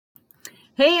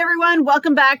Hey everyone,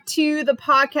 welcome back to the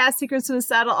podcast, Secrets from the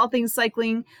Saddle, All Things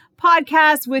Cycling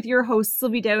podcast with your host,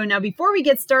 Sylvie Dow. Now, before we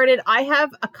get started, I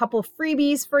have a couple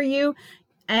freebies for you.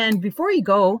 And before you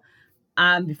go,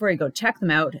 check them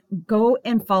out. Go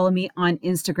and follow me on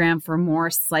Instagram for more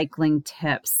cycling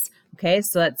tips. Okay,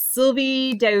 so that's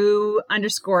Sylvie Dow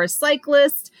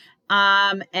 _cyclist.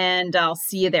 And I'll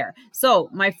see you there. So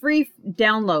my free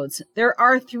downloads, there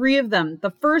are 3 of them.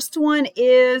 The first one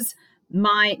is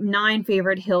my 9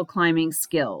 favorite hill climbing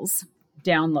skills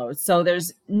download. So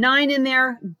there's 9 in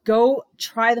there. Go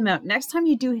try them out. Next time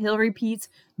you do hill repeats,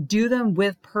 do them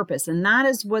with purpose. And that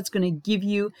is what's going to give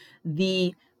you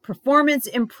the performance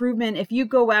improvement if you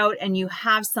go out and you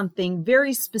have something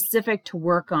very specific to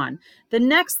work on. The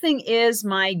next thing is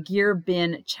my gear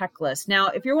bin checklist. Now,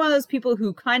 if you're one of those people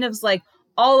who kind of is like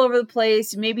all over the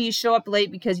place, maybe you show up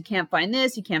late because you can't find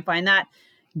this, you can't find that,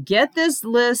 get this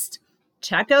list.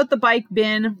 Check out the bike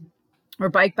bin or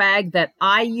bike bag that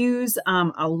I use.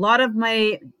 A lot of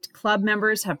my club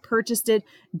members have purchased it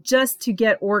just to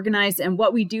get organized. And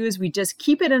what we do is we just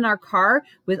keep it in our car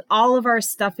with all of our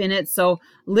stuff in it. So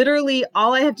literally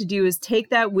all I have to do is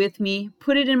take that with me,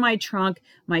 put it in my trunk,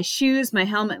 my shoes, my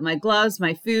helmet, my gloves,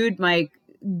 my food, my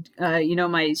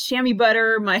my chamois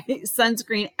butter, my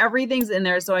sunscreen, everything's in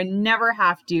there. So I never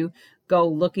have to go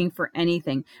looking for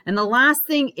anything. And the last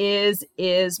thing is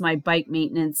my bike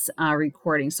maintenance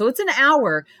recording. So it's an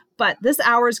hour, but this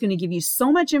hour is going to give you so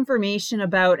much information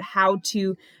about how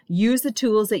to use the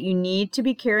tools that you need to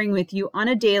be carrying with you on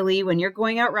a daily when you're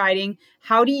going out riding,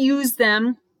 how to use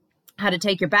them, how to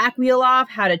take your back wheel off,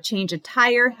 how to change a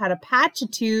tire, how to patch a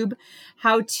tube,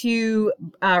 how to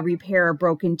repair a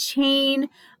broken chain,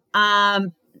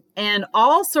 and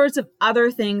all sorts of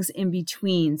other things in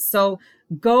between. So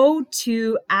go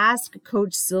to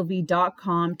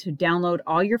askcoachsylvie.com to download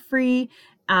all your free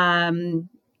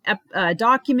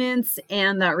documents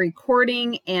and that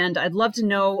recording. And I'd love to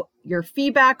know your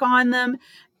feedback on them.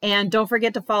 And don't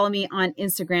forget to follow me on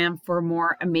Instagram for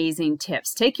more amazing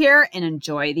tips. Take care and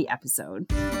enjoy the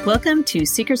episode. Welcome to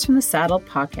Secrets from the Saddle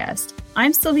podcast.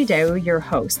 I'm Sylvie Dow, your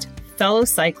host, fellow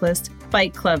cyclist,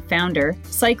 bike club founder,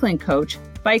 cycling coach,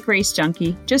 bike race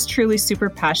junkie, just truly super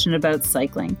passionate about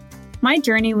cycling. My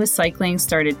journey with cycling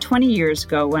started 20 years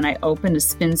ago when I opened a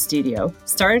spin studio,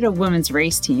 started a women's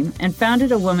race team, and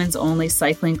founded a women's only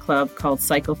cycling club called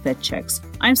Cycle Fit Chicks.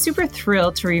 I'm super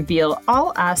thrilled to reveal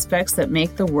all aspects that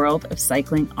make the world of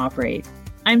cycling operate.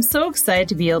 I'm so excited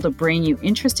to be able to bring you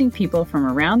interesting people from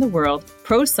around the world,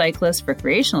 pro cyclists,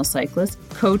 recreational cyclists,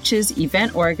 coaches,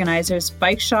 event organizers,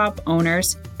 bike shop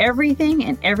owners, everything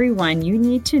and everyone you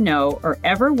need to know or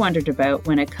ever wondered about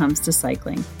when it comes to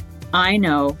cycling. I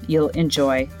know you'll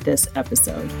enjoy this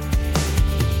episode.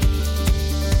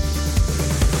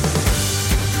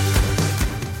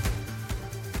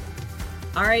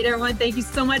 All right, everyone. Thank you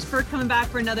so much for coming back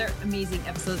for another amazing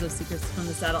episode of Secrets from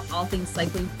the Saddle, All Things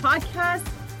Cycling podcast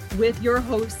with your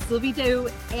host, Sylvie Dow,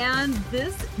 and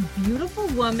this beautiful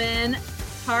woman,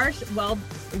 Tarsh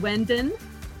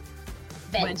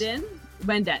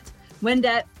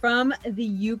Wendet from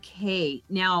the UK.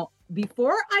 Now,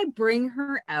 before I bring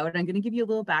her out, I'm going to give you a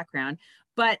little background,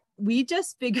 but we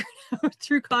just figured out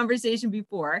through conversation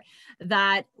before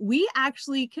that we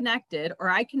actually connected, or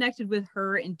I connected with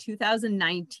her in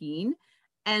 2019.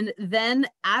 And then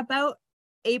about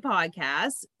a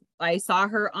podcast, I saw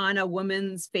her on a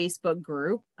women's Facebook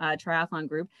group, triathlon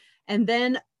group. And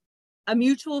then a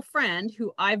mutual friend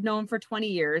who I've known for 20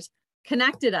 years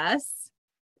connected us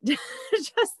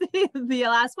just the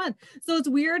last month. So it's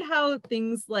weird how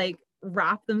things like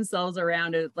wrap themselves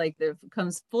around it, like it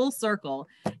comes full circle.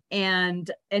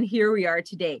 And here we are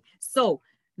today. So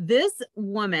this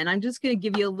woman, I'm just going to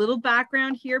give you a little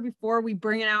background here before we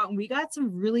bring it out. And we got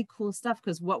some really cool stuff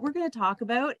because what we're going to talk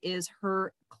about is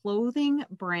her clothing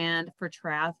brand for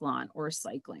triathlon or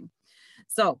cycling.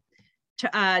 So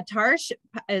Tarsh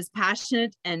is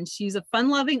passionate and she's a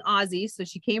fun-loving Aussie. So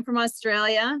she came from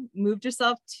Australia, moved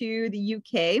herself to the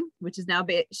UK, which is now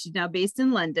she's now based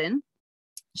in London.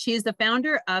 She is the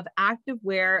founder of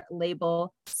activewear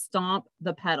label Stomp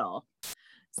the Pedal.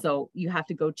 So you have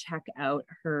to go check out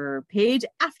her page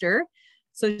after.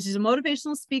 So she's a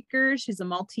motivational speaker. She's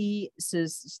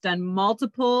done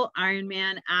multiple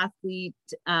Ironman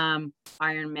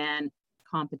Ironman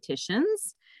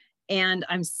competitions. And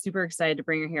I'm super excited to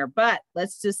bring her here, but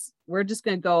we're just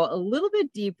going to go a little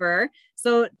bit deeper.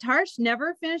 So Tarsh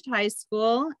never finished high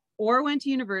school or went to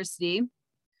university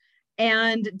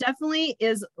and definitely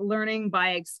is learning by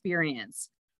experience.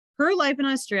 Her life in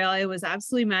Australia was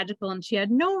absolutely magical and she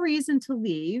had no reason to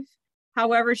leave.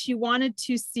 However, she wanted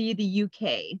to see the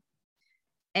UK.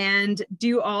 And and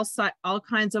do all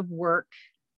kinds of work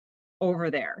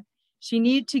over there. She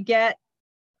needed to get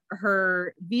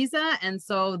her visa. And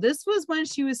so this was when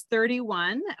she was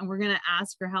 31, and we're going to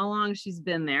ask her how long she's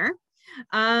been there.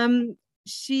 Let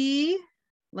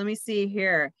me see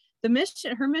here.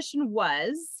 Her mission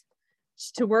was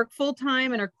to work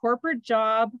full-time in her corporate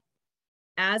job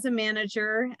as a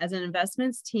manager, as an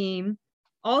investments team.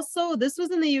 Also, this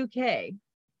was in the UK.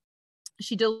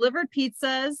 She delivered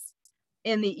pizzas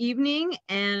in the evening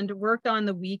and worked on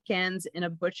the weekends in a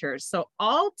butcher's. So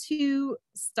all to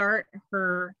start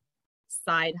her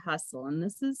side hustle. And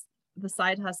this is the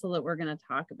side hustle that we're going to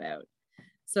talk about.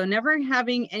 So never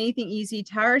having anything easy.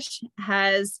 Tarsh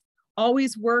has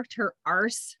always worked her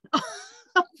arse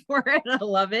for it. I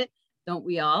love it. Don't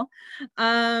we all?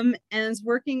 And is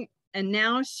working. And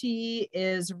now she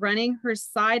is running her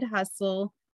side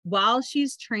hustle while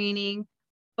she's training.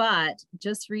 But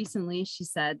just recently, she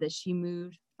said that she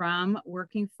moved from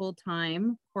working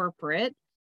full-time corporate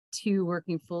to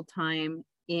working full-time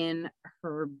in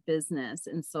her business.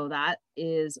 And so that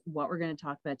is what we're going to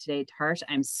talk about today. Tarsh,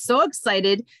 I'm so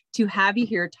excited to have you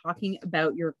here talking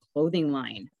about your clothing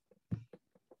line.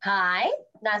 Hi,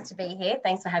 nice to be here.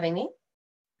 Thanks for having me.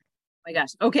 Oh my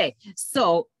gosh. Okay.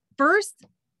 So first,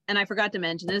 and I forgot to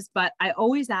mention this, but I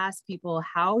always ask people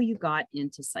how you got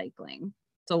into cycling.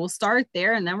 So we'll start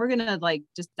there, and then we're going to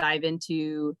just dive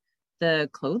into the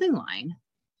clothing line.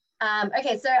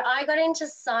 Okay, so I got into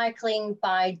cycling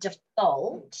by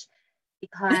default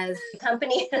because the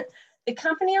company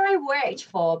I worked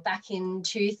for back in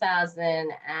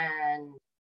 2007,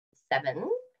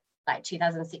 like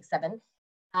 2006-7,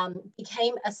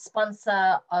 became a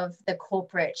sponsor of the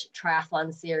corporate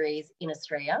triathlon series in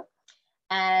Australia.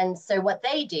 And so what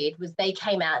they did was they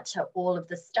came out to all of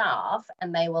the staff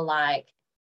and they were like,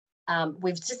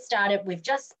 we've just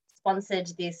sponsored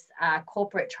this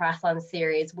corporate triathlon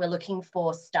series. We're looking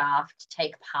for staff to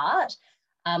take part.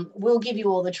 We'll give you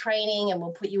all the training and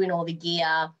we'll put you in all the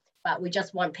gear, but we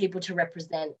just want people to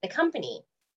represent the company.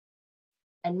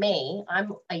 And me,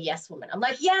 I'm a yes woman. I'm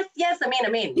like, yes,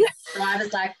 I'm in. Yes. So I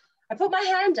was like, I put my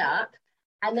hand up,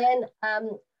 and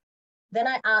then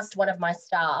I asked one of my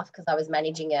staff, because I was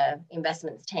managing a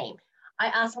investments team. I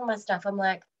asked one of my staff, I'm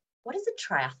like, what is a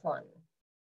triathlon?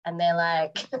 And they're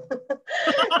like,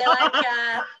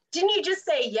 didn't you just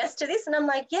say yes to this? And I'm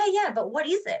like, yeah, but what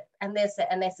is it? And they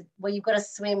said, well, you've got to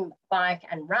swim, bike,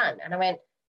 and run. And I went,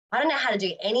 I don't know how to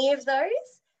do any of those.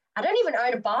 I don't even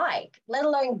own a bike, let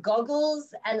alone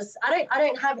goggles. And I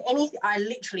don't have anything. I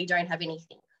literally don't have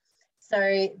anything.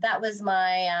 So that was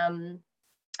my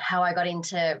how I got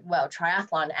into,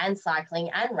 triathlon and cycling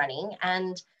and running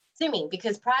and swimming,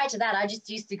 because prior to that, I just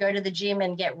used to go to the gym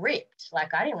and get ripped.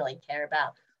 Like, I didn't really care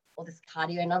about all this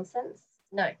cardio nonsense.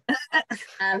 No.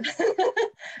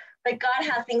 But God,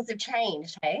 how things have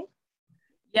changed, hey?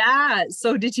 Yeah.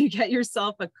 So did you get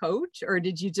yourself a coach, or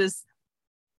did you just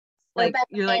back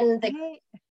then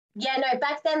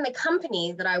the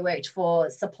company that I worked for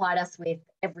supplied us with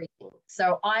everything.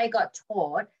 So I got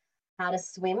taught how to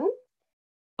swim.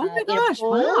 Oh my gosh,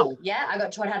 wow. Yeah, I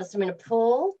got taught how to swim in a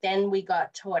pool. Then we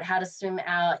got taught how to swim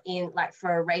out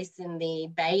for a race in the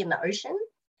bay in the ocean.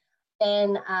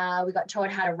 Then we got taught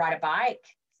how to ride a bike.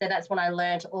 So that's when I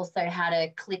learned also how to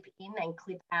clip in and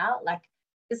clip out. Like,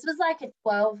 this was like a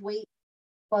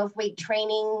 12-week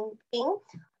training thing.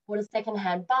 I bought a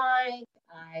secondhand bike.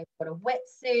 I bought a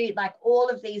wetsuit, like all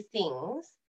of these things.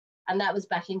 And that was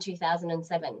back in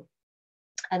 2007.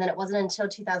 And then it wasn't until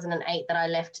 2008 that I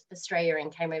left Australia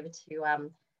and came over to the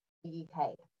UK.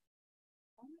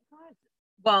 Oh my God.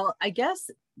 Well, I guess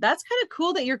that's kind of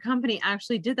cool that your company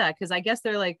actually did that, because I guess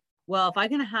they're like, well, if I'm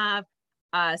going to have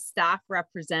staff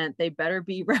represent, they better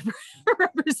be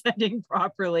representing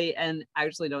properly and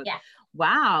actually don't. Yeah.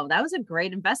 Wow, that was a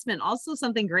great investment. Also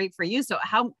something great for you. So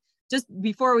just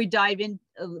before we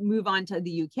move on to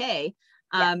the UK,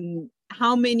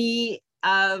 how many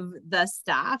of the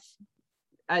staff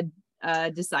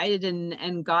decided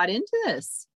and got into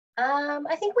this?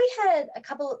 I think we had a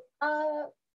couple,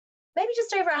 maybe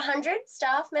just over 100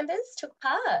 staff members took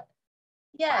part.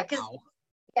 Yeah, because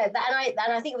and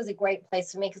I think it was a great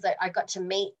place for me, because I got to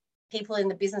meet people in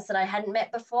the business that I hadn't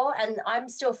met before, and I'm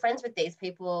still friends with these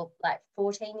people like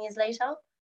 14 years later.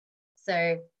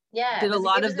 So yeah, did a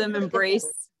lot of them embrace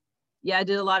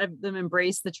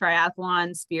the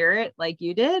triathlon spirit like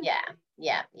you did?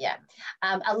 Yeah.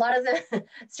 A lot of them,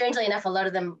 strangely enough, a lot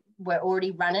of them were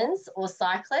already runners or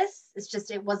cyclists. It's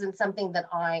just, it wasn't something that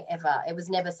it was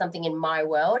never something in my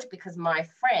world, because my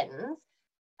friends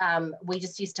we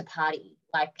just used to party,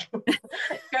 like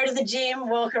go to the gym,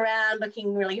 walk around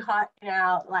looking really hot in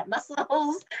our like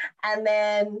muscles, and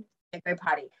then go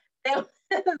party. There,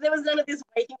 there was none of this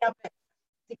waking up at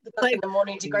 6 o'clock in the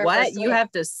morning to go for a What? swim. You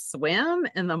have to swim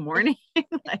in the morning?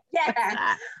 Like,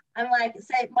 Yeah. I'm like,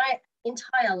 so my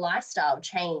entire lifestyle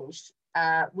changed.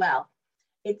 Well,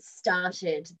 it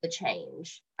started the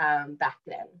change back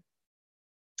then.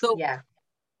 So yeah.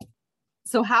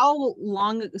 So how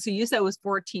long? So you said it was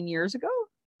 14 years ago?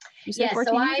 You said Yeah,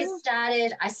 14 so years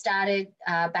ago? I started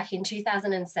back in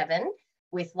 2007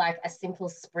 with like a simple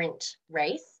sprint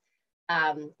race,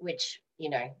 which, you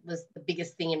know, was the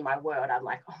biggest thing in my world. I'm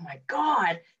like, oh my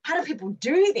God, how do people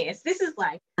do this? This is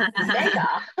like mega.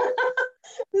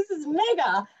 This is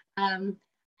mega. And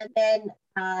then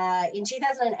in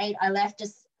 2008, I left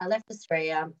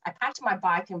Australia. I packed my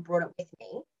bike and brought it with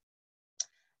me.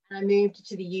 And I moved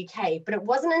to the UK. But it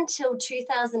wasn't until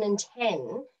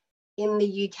 2010 in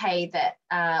the UK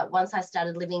that once I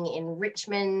started living in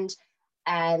Richmond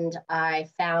and I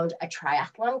found a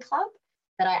triathlon club,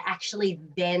 that I actually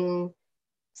then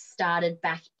started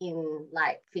back in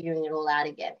like figuring it all out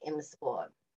again in the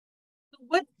sport.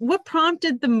 What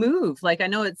prompted the move? Like, I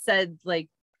know it said like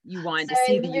you wanted to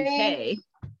see the UK.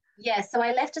 Yeah, so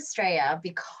I left Australia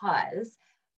because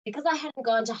I hadn't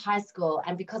gone to high school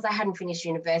and because I hadn't finished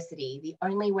university. The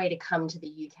only way to come to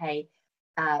the UK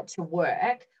to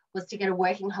work was to get a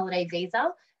working holiday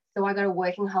visa. So I got a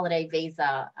working holiday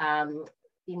visa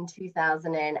in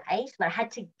 2008, and I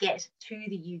had to get to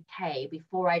the UK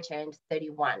before I turned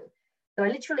 31. So I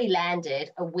literally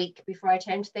landed a week before I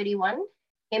turned 31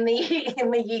 in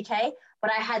the UK,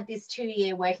 but I had this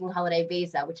 2-year working holiday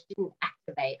visa, which didn't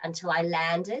activate until I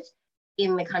landed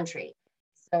in the country.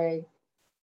 So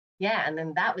yeah, and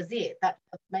then that was it. The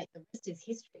rest is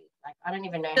history. Like, I don't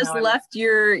even know Just left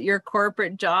your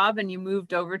corporate job and you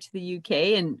moved over to the UK.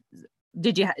 And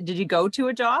did you go to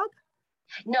a job?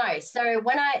 No. So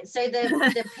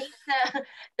the pizza,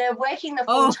 the working the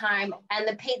full time and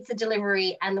the pizza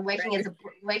delivery and the working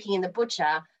working in the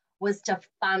butcher was to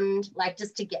fund, like,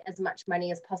 just to get as much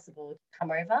money as possible to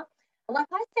come over. Like,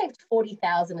 I saved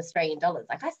 40,000 Australian dollars.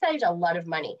 Like, I saved a lot of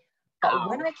money. But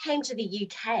when I came to the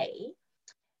UK,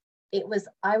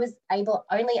 I was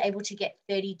only able to get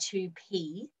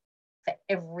 32p for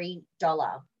every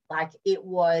dollar. Like, it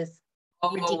was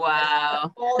ridiculous.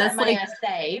 Wow. All that money I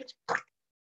saved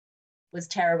was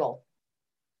terrible.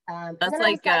 That's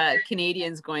like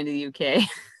Canadians going to the UK.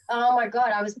 Oh my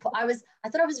God, I thought I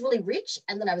was really rich,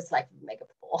 and then I was like mega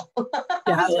poor. Yeah,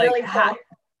 I was like really poor.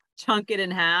 Chunk it in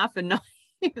half and not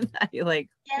even that. You're like,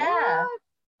 yeah. what?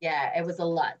 Yeah, it was a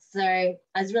lot. So I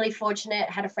was really fortunate,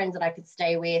 had a friend that I could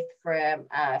stay with for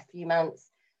a few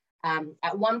months.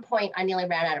 At one point, I nearly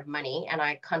ran out of money, and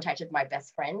I contacted my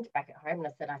best friend back at home, and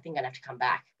I said, I think I'm going to have to come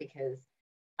back because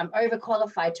I'm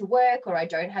overqualified to work, or I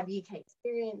don't have UK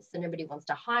experience, so nobody wants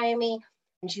to hire me.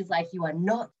 And she's like, you are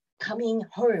not coming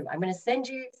home. I'm going to send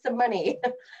you some money.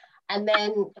 And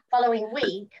then the following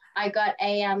week, I got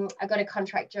a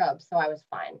contract job, so I was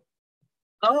fine.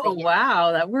 Oh, yeah.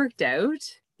 Wow, that worked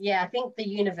out. Yeah, I think the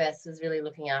universe was really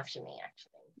looking after me,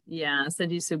 actually. Yeah,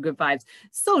 send you some good vibes.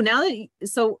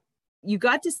 So you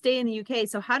got to stay in the UK.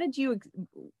 So how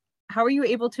are you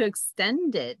able to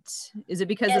extend it? Is it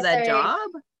because of that job?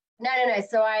 No.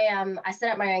 So I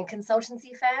set up my own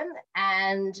consultancy firm,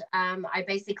 and I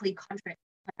basically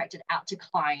contracted out to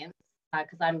clients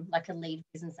because I'm like a lead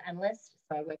business analyst.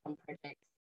 So I work on projects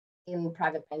in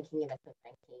private banking, investment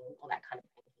banking, all that kind of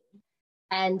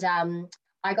banking. And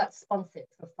I got sponsored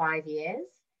for 5 years.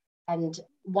 And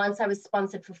once I was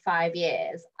sponsored for 5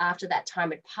 years, after that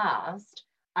time had passed,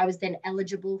 I was then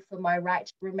eligible for my right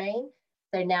to remain.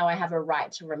 So now I have a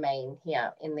right to remain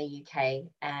here in the UK,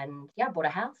 and yeah, I bought a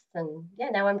house, and yeah,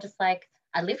 now I'm just like,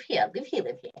 I live here.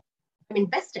 I'm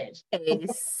invested.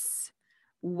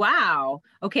 Wow.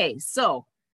 Okay, so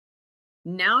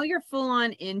now you're full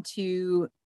on into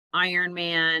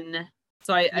Ironman.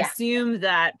 So I assume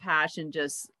that passion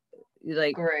just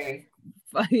like grew.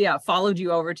 Yeah, followed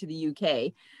you over to the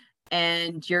UK,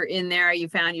 and you're in there. You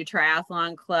found your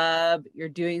triathlon club. You're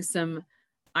doing some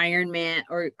Ironman,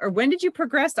 or when did you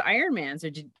progress to Ironmans?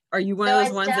 Or are you one of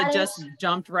those ones that just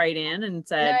jumped right in and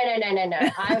said, No.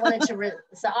 I wanted to,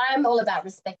 so I'm all about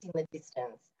respecting the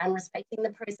distance and respecting the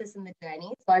process and the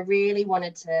journey. So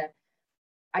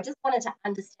I just wanted to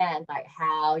understand like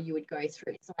how you would go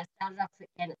through. So I started off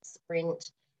again at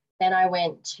sprint. Then I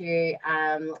went to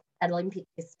an Olympic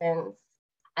distance,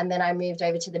 and then I moved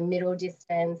over to the middle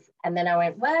distance. And then I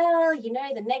went, well,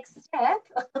 the next step,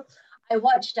 I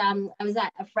watched, I was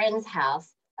at a friend's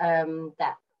house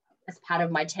that as part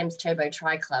of my Thames Turbo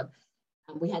Tri Club,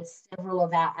 we had several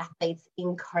of our athletes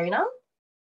in Kona.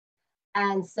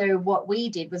 And so what we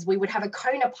did was we would have a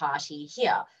Kona party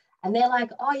here. And they're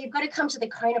like, oh, you've got to come to the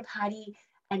Kona party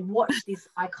and watch this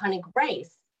iconic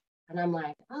race. And I'm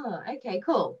like, oh, okay,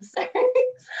 cool. So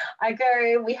I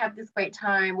go, we have this great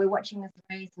time. We're watching this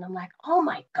race. And I'm like, oh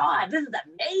my God, this is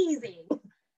amazing.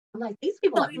 I'm like, these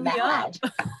people are mad.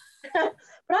 But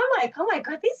I'm like, oh my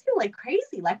God, these people are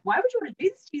crazy. Like, why would you want to do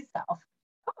this to yourself?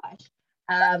 Gosh.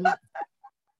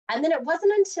 And then it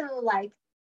wasn't until like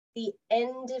the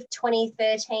end of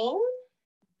 2013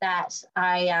 that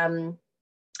I'm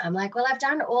like, well, I've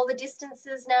done all the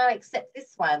distances now except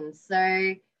this one. So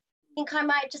I think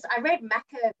I read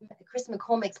Chris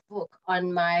McCormick's book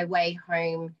on my way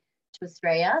home to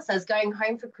Australia. So I was going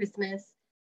home for Christmas,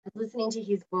 I was listening to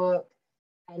his book,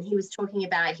 and he was talking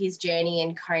about his journey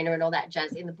in Kona and all that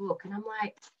jazz in the book. And I'm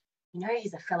like,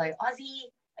 he's a fellow Aussie.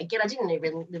 Again, I didn't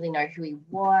even really know who he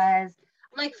was.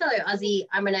 I'm like, fellow Aussie,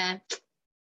 I'm gonna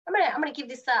give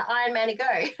this Ironman a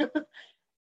go.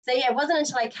 So yeah, it wasn't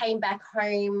until I came back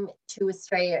home to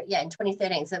Australia, in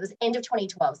 2013. So it was end of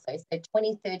 2012. So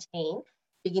 2013,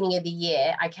 beginning of the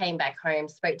year, I came back home,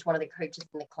 spoke to one of the coaches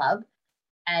in the club,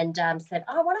 and said,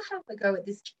 oh, I want to have a go at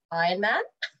this Ironman.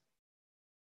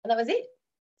 And that was it.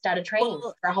 Started training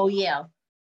for a whole year.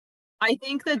 I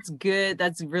think that's good.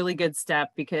 That's a really good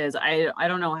step, because I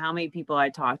don't know how many people I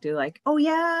talk to like, oh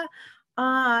yeah,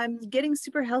 I'm getting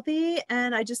super healthy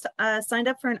and I just signed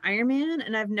up for an Ironman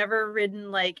and I've never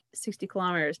ridden like 60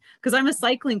 kilometers because I'm a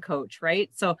cycling coach, right?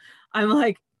 So I'm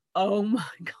like, oh my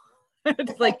God.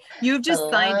 It's like you've just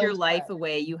signed your life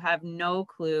away. You have no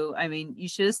clue. I mean, you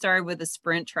should have started with a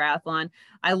sprint triathlon.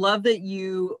 I love that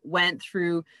you went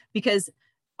through, because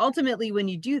ultimately when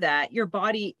you do that, your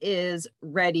body is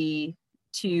ready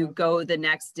to go the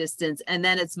next distance, and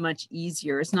then it's much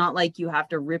easier. It's not like you have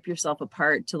to rip yourself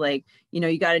apart to like,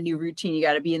 you got a new routine. You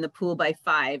got to be in the pool by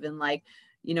 5 and like,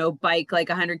 bike like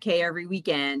 100K every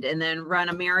weekend and then run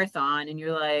a marathon. And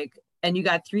you're like, and you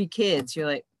got 3 kids. You're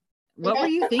like, what were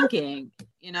you thinking?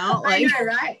 Like, I know,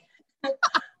 right?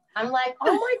 I'm like,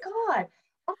 oh my God,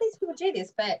 how these people do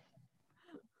this? But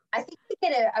I think we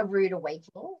get a rude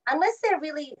awakening unless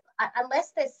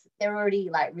they're already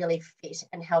like really fit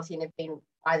and healthy and have been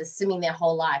either swimming their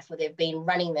whole life or they've been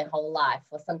running their whole life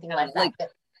or something like that.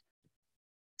 But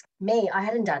me, I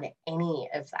hadn't done any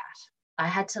of that. I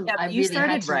had to. Yeah, I you really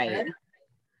started had to right. learn.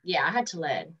 Yeah, I had to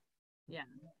learn. Yeah.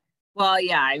 Well,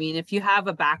 yeah. I mean, if you have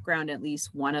a background, at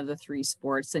least one of the 3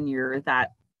 sports, and you're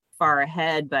that far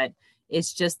ahead, but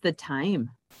it's just the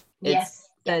time. Yes.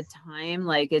 The time,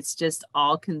 like it's just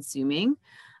all consuming.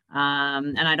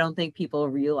 And I don't think people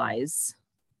realize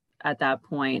at that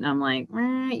point. I'm like,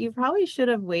 you probably should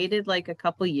have waited like a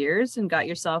couple years and got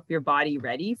your body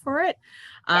ready for it.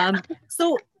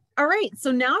 So, all right.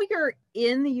 So now you're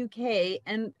in the UK,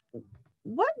 and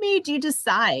what made you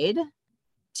decide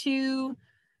to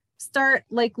start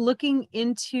like looking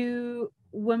into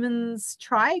women's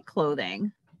tri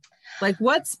clothing? Like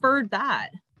what spurred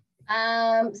that?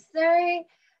 So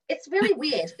it's really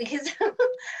weird because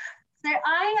so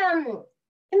I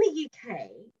in the UK,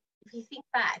 if you think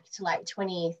back to like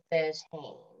 2013,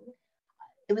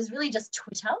 it was really just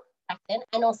Twitter back then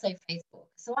and also Facebook.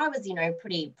 So I was,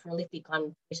 pretty prolific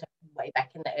on Twitter way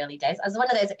back in the early days. I was one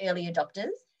of those early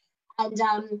adopters. And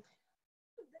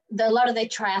a lot of the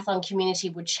triathlon community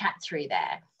would chat through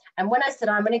there. And when I said,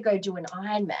 I'm going to go do an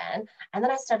Ironman, and then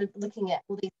I started looking at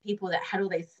all these people that had all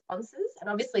these sponsors, and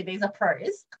obviously these are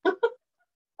pros.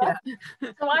 Yeah.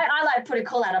 So I like put a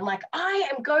call out. I'm like, I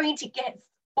am going to get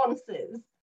sponsors,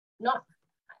 not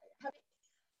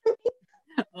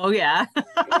oh yeah.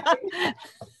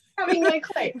 having no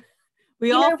clue.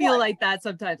 We all feel like that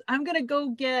sometimes. I'm gonna go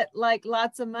get like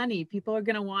lots of money. People are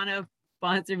gonna want to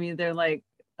sponsor me. They're like,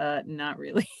 not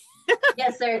really. Yeah,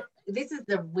 so this is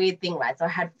the weird thing, right? So I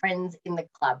had friends in the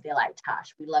club. They're like,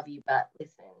 Tash, we love you, but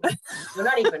listen, you're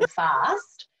not even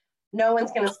fast. No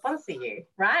one's going to sponsor you,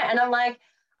 right? And I'm like,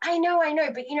 I know,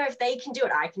 but if they can do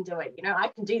it, I can do it. I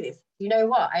can do this. You know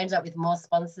what? I ended up with more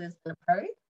sponsors than a pro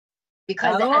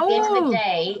because at the end of the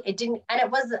day, it didn't, and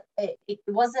it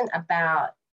wasn't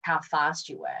about how fast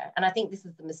you were. And I think this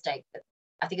is the mistake that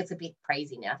I think it's a bit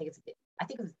crazy now. I think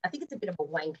it's a bit of a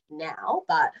wank now,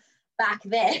 but back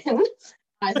then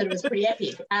I thought it was pretty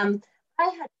epic. I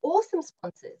had awesome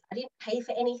sponsors. I didn't pay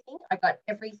for anything. I got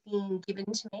everything given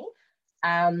to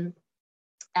me.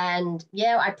 And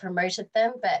yeah, I promoted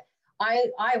them, but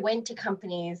I went to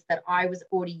companies that I was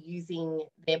already using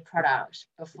their product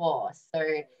before.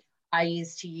 So I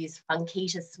used to use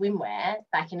Funkita swimwear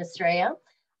back in Australia.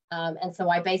 And so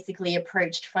I basically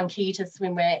approached Funkita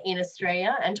Swimwear in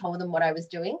Australia and told them what I was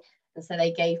doing. And so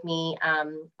they gave me,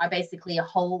 I basically a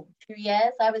whole 2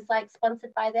 years, I was like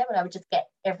sponsored by them, and I would just get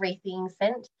everything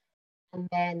sent. And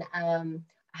then I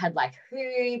had like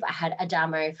Hoop, I had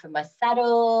Adamo for my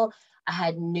saddle, I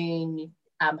had Noon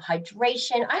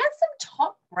hydration. I had some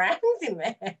top brands in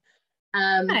there.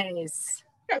 Nice.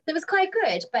 It was quite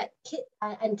good, but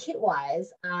kit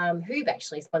wise, Hoop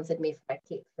actually sponsored me for my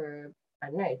kit for, I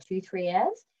don't know, 2-3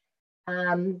 years.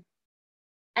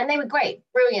 And they were great,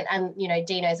 brilliant. And, you know,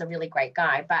 Dino's a really great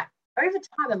guy. But over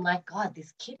time, I'm like, God,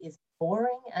 this kit is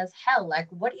boring as hell. Like,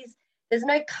 there's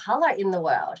no color in the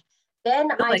world.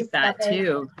 Then I like discovered, that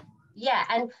too. Yeah.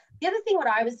 And the other thing, what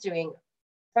I was doing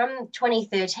from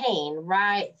 2013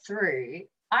 right through,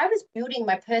 I was building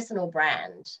my personal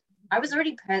brand. I was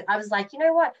like, you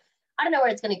know what? I don't know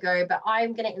where it's going to go, but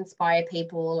I'm going to inspire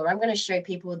people, or I'm going to show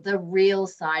people the real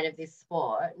side of this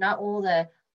sport, not all the,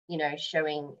 you know,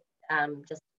 showing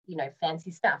just, you know,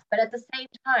 fancy stuff. But at the same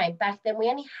time, back then we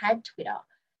only had Twitter.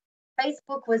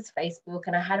 Facebook was Facebook,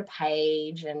 and I had a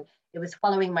page, and it was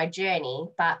following my journey,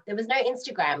 but there was no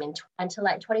Instagram until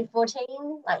like 2014,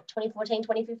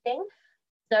 2015.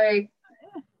 So, and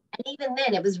even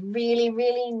then it was really,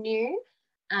 really new.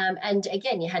 And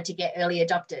again, you had to get early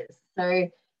adopters. So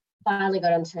finally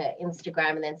got onto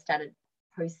Instagram and then started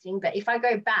posting. But if I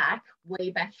go back, way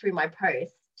back through my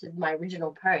posts to my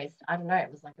original post, I don't know,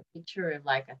 it was like a picture of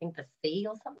like, I think the sea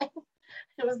or something.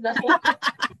 It was nothing.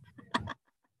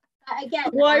 Again,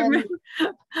 well,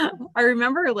 I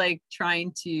remember like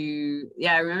trying to,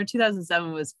 I remember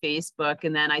 2007 was Facebook.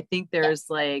 And then I think there's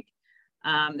like,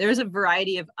 there's a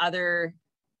variety of other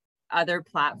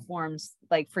platforms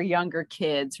like for younger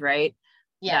kids, right?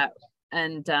 Yeah.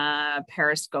 And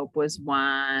Periscope was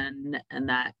one, and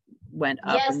that went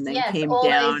up and then came all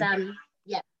down. Those,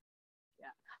 I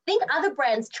think other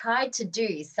brands tried to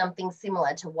do something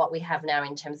similar to what we have now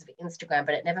in terms of Instagram,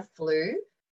 but it never flew.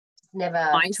 Never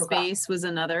MySpace was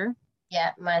another.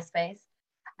 Yeah, MySpace.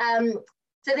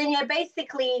 So then,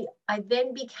 basically, I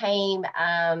then became,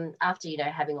 after, you know,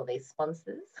 having all these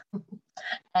sponsors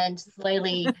and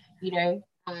slowly, you know,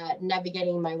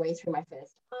 navigating my way through my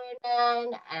first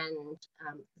Ironman, and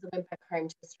I went back home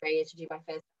to Australia to do my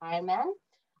first Ironman.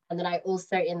 And then I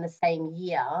also, in the same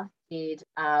year, did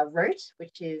Roth,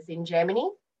 which is in Germany.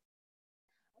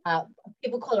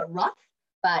 People call it Roth,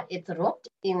 but it's Rot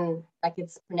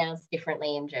it's pronounced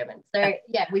differently in German. So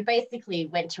we basically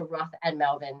went to Roth and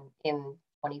Melbourne in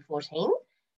 2014.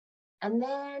 And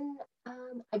then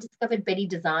I discovered Betty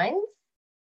Designs.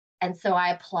 And so I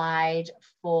applied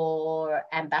for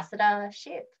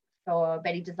ambassadorship for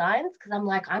Betty Designs, because I'm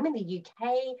like, I'm in the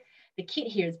UK. The kit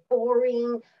here is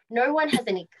boring. No one has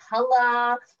any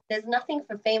color. There's nothing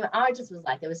for female. I just was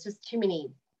like, there was just too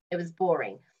many. It was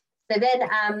boring. So then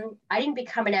I didn't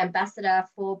become an ambassador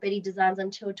for Betty Designs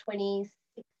until 2016.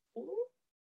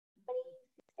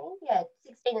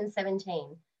 16 and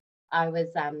 17. I was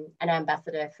an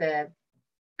ambassador for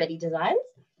Betty Designs.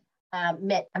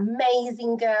 Met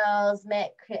amazing girls,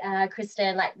 met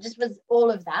Kristen, like just was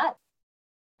all of that.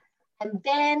 And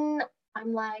then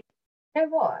I'm like, you know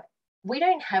what? We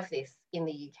don't have this in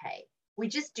the UK. We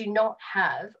just do not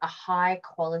have a high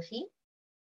quality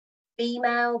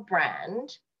female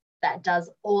brand that does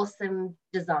awesome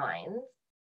designs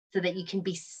so that you can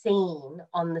be seen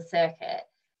on the circuit.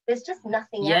 There's just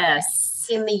nothing out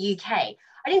there in the UK.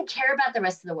 I didn't care about the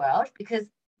rest of the world, because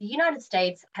the United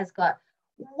States has got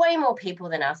way more people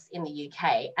than us in the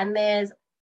UK, and there's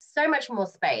so much more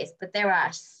space, but there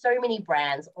are so many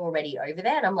brands already over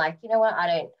there. And I'm like, you know what?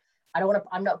 I don't want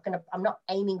to, I'm not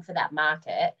aiming for that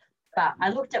market. But I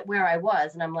looked at where I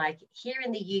was, and I'm like, here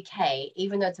in the UK,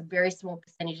 even though it's a very small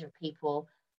percentage of people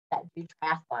that do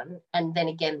triathlon, and then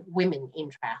again, women in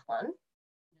triathlon,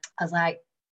 I was like,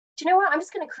 do you know what? I'm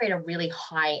just going to create a really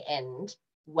high-end,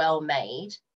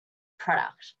 well-made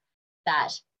product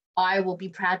that I will be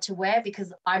proud to wear,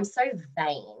 because I'm so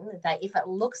vain that if it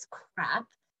looks crap,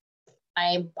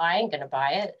 I ain't going to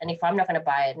buy it. And if I'm not going to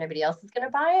buy it, nobody else is going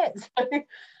to buy it.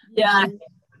 So,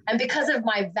 and because of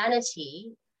my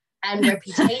vanity and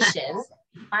reputation,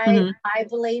 I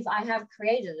believe I have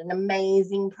created an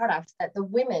amazing product that the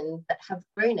women that have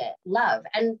grown it love.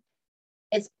 And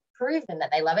it's proven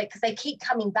that they love it, because they keep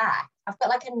coming back. I've got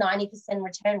like a 90%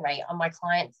 return rate on my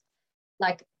clients.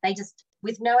 Like, they just,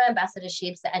 with no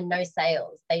ambassadorships and no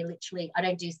sales, they literally, I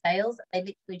don't do sales. They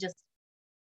literally just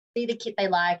see the kit they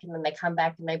like, and then they come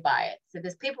back and they buy it. So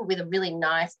there's people with a really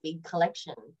nice big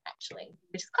collection, actually,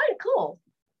 which is kind of cool.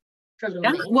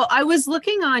 Well, I was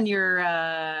looking on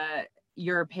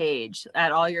your page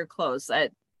at all your clothes.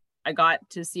 I got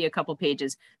to see a couple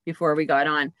pages before we got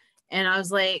on. And I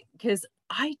was like, because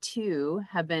I too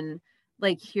have been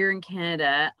like here in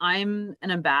Canada, I'm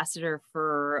an ambassador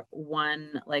for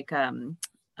one like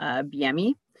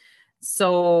BME.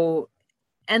 So,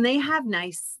 and they have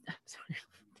nice, sorry,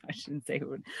 I shouldn't say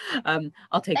who.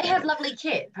 I'll take They that have lovely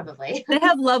kit, probably. They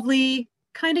have lovely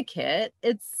kind of kit.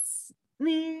 It's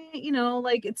you know,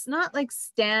 like it's not like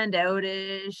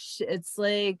standoutish. It's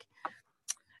like,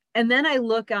 and then I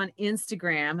look on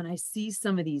Instagram and I see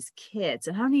some of these kits,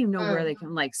 and I don't even know where they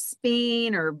come, like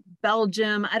Spain or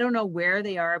Belgium. I don't know where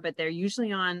they are, but they're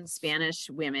usually on Spanish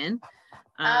women.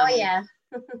 Oh yeah.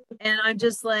 And I'm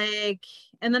just like,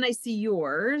 and then I see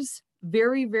yours,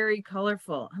 very, very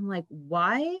colorful. I'm like,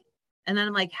 why? And then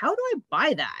I'm like, how do I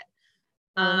buy that?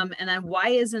 And then why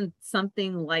isn't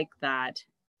something like that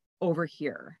over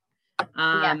here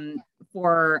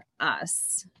for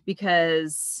us?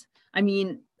 Because I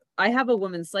mean, I have a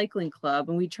women's cycling club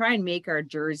and we try and make our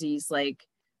jerseys like.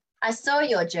 I saw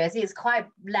your jersey. It's quite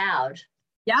loud.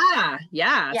 Yeah.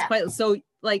 It's quite, so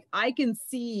like I can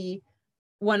see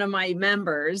one of my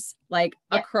members like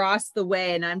across the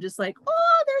way, and I'm just like,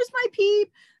 oh, there's my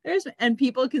peep. And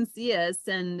people can see us,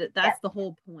 and that's the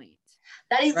whole point.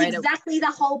 That is exactly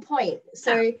the whole point.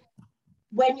 So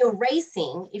when you're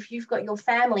racing, if you've got your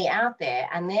family out there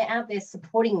and they're out there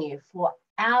supporting you for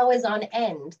hours on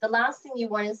end, the last thing you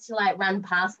want is to like run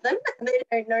past them.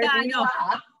 They don't know who you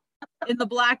are. In the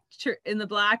black or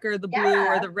the blue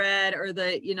or the red or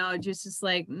the, you know, just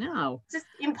like, no. It's just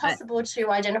impossible to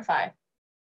identify.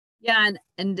 Yeah.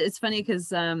 And it's funny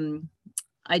because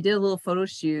I did a little photo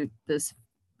shoot this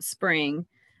spring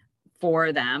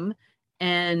for them,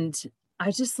 and I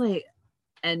just like,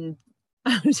 and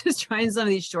I was just trying some of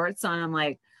these shorts on. I'm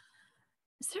like,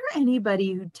 is there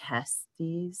anybody who tests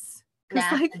these?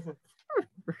 Because like they're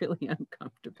really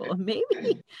uncomfortable. Maybe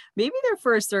they're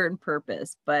for a certain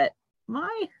purpose, but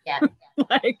like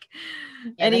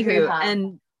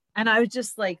anywho, and I was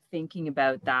just like thinking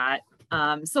about that.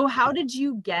 So how did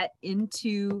you get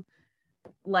into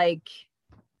like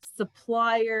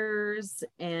suppliers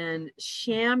and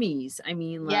chamois? I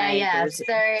mean, like there's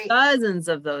dozens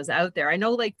of those out there. I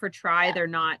know like for they're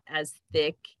not as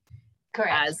thick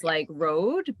as like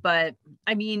road, but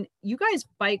I mean, you guys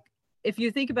bike, if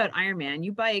you think about Ironman,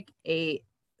 you bike a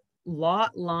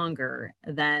lot longer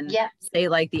than say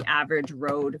like the average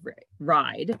road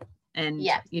ride, and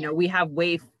you know, we have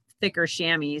way thicker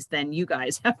chamois than you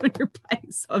guys have on your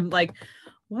bikes. So I'm like,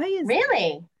 why is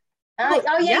really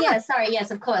sorry, yes,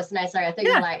 of course, no, sorry, I thought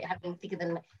you were like having thicker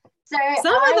than. So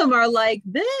some of them are like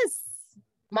this.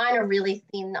 Mine are really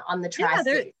thin on the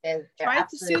tri-suit.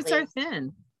 Tri-suits are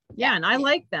thin, and I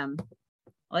like them.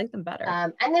 I like them better.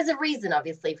 And there's a reason,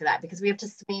 obviously, for that, because we have to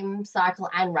swim, cycle,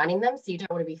 and run in them. So you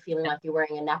don't want to be feeling like you're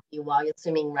wearing a nappy while you're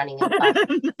swimming, running,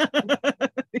 and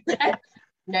cycling.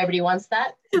 Nobody wants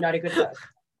that. It's not a good look.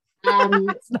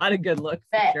 It's not a good look,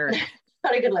 for sure.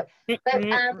 Not a good look. But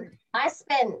I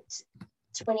spent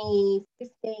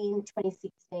 2015,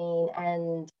 2016,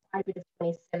 and quite a bit of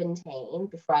 2017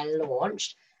 before I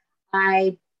launched.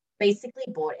 I basically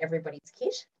bought everybody's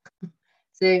kit.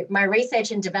 So my research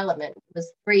and development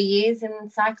was 3 years in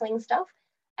cycling stuff.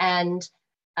 And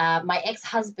my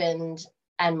ex-husband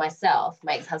and myself,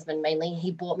 my ex-husband mainly,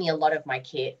 he bought me a lot of my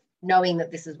kit, knowing that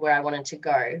this is where I wanted to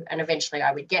go, and eventually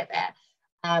I would get there.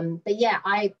 But yeah,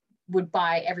 I would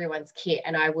buy everyone's kit,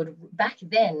 and back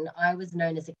then I was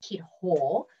known as a kit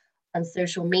whore on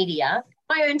social media,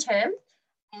 my own term.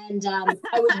 And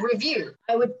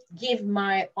I would give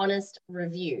my honest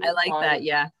review. I like that,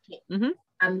 yeah.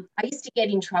 I used to get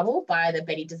in trouble by the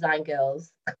Betty Design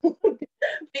girls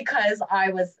because I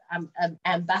was an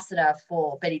ambassador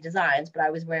for Betty Designs, but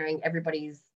I was wearing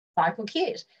everybody's cycle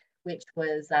kit, which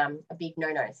was a big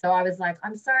no-no. So I was like,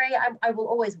 I'm sorry, I will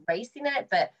always race in it,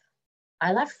 but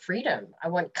I love freedom. I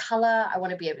want color. I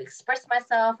want to be able to express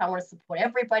myself. I want to support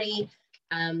everybody.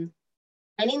 And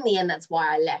in the end, that's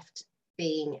why I left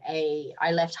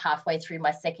I left halfway through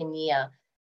my second year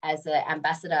as an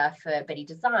ambassador for Betty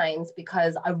Designs,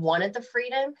 because I wanted the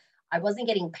freedom. I wasn't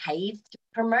getting paid to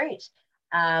promote.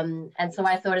 And so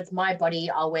I thought, it's my body,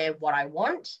 I'll wear what I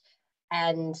want.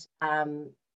 And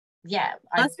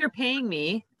unless you're paying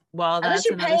me, well, that's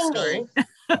another story.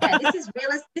 This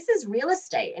is real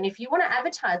estate. And if you want to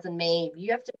advertise on me,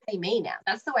 you have to pay me now.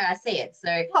 That's the way I see it. So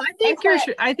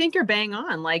I think you're bang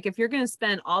on. Like if you're going to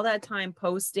spend all that time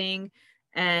posting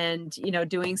and, you know,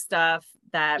 doing stuff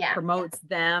that promotes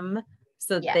them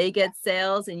so they get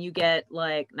sales and you get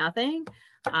like nothing.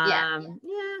 I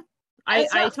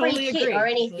totally agree. Or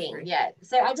anything. Yeah.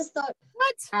 So I just thought,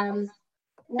 what?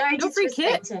 No free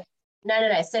kit.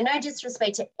 No. So no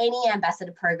disrespect to any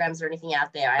ambassador programs or anything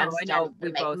out there. I understand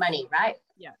they make money, right?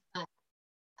 Yeah.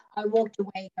 I walked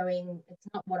away going, it's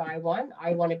not what I want.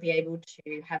 I want to be able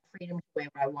to have freedom to wear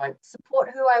what I want, support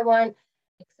who I want,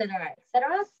 etc.,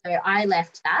 etc. So I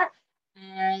left that.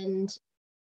 And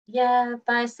yeah,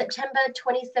 by September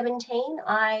 2017,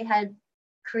 I had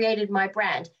created my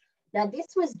brand. Now,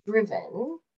 this was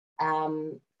driven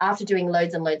after doing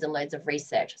loads and loads and loads of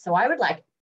research. So I would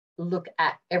look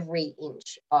at every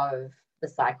inch of the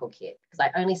cycle kit, because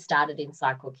I only started in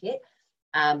cycle kit.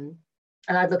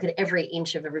 And I'd look at every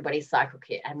inch of everybody's cycle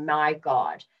kit, and my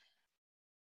God,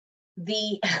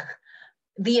 the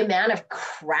amount of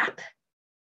crap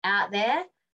out there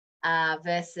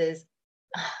versus,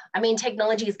 I mean,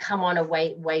 technology has come on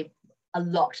a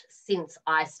lot since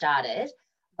I started,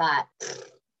 but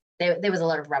there was a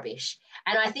lot of rubbish.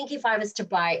 And I think if I was to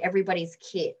buy everybody's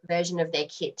version of their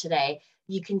kit today,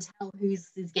 you can tell who's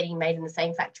is getting made in the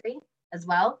same factory as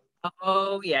well.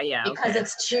 Oh yeah. Because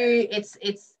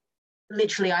it's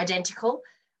literally identical.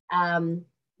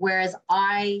 Whereas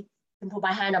I can put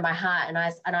my hand on my heart and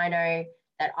I know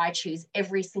that I choose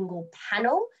every single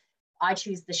panel. I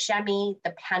choose the chamois,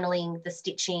 the paneling, the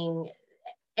stitching,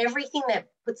 everything that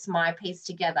puts my piece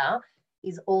together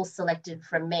is all selected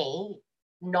from me,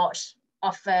 I'm not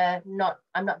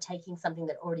taking something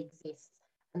that already exists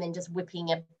and then just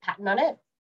whipping a pattern on it.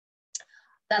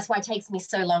 That's why it takes me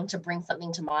so long to bring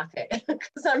something to market,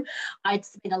 because I'd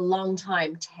spend a long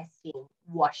time testing,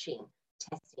 washing,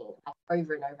 testing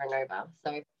over and over and over.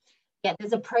 So yeah,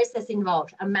 there's a process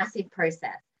involved, a massive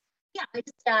process. Yeah, I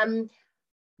just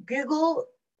Google,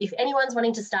 if anyone's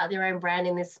wanting to start their own brand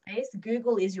in this space,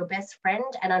 Google is your best friend.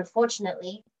 And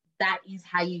unfortunately, that is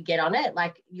how you get on it.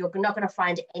 Like, you're not going to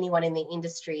find anyone in the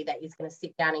industry that is going to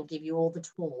sit down and give you all the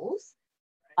tools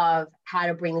of how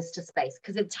to bring this to space,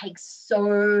 because it takes so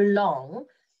long.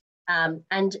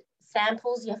 And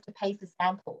samples, you have to pay for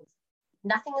samples.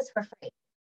 Nothing is for free.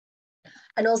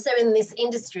 And also in this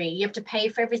industry, you have to pay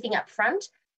for everything up front.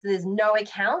 So there's no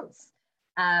accounts.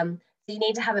 So you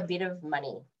need to have a bit of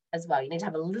money as well. You need to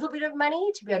have a little bit of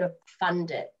money to be able to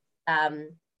fund it.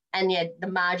 And yet the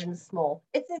margin's small.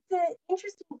 It's an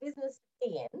interesting business to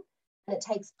be in, and it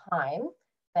takes time,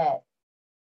 but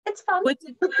it's fun.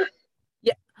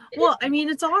 Yeah. Well, I mean,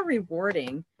 it's all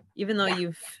rewarding, even though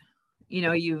you've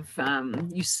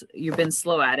been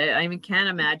slow at it. I mean, can't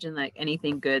imagine like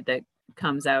anything good that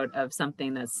comes out of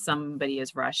something that somebody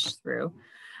has rushed through.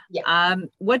 Yeah.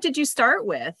 What did you start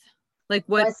with? Like,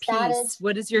 what piece?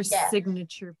 What is your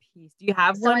signature piece? Do you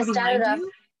have one behind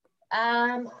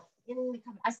you?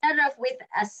 I started off with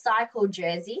a cycle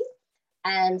jersey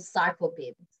and cycle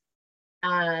bibs.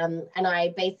 And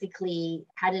I basically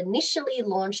had initially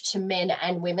launched to men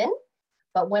and women,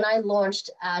 but when I launched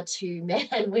to men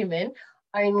and women,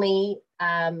 only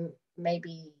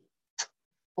maybe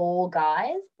 4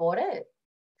 guys bought it.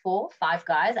 5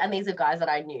 guys, and these are guys that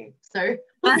I knew. So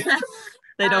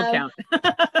they don't count.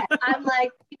 I'm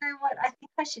like, you know what? I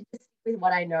think I should just stick with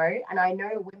what I know, and I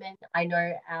know women. I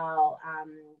know our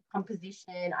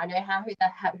composition. I know how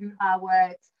hoo-ha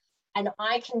works, and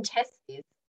I can test this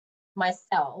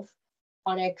myself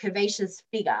on a curvaceous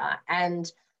figure and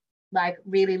like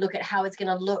really look at how it's going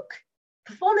to look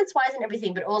performance-wise and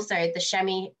everything, but also the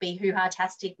chamois be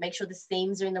hoo-ha-tastic, make sure the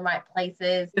seams are in the right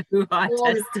places.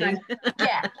 All this kind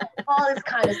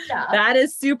of stuff. That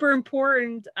is super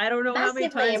important. I don't know how many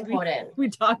times we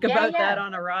talk about that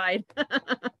on a ride.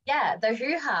 Yeah, the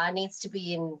hoo-ha needs to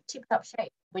be in tip-top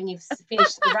shape when you've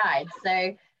finished the ride.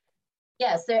 So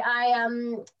yeah, so I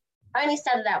only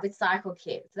started out with cycle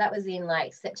kit. So that was in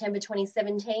like September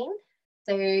 2017.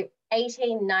 So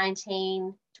 2018,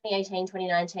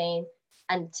 2019,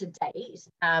 and to date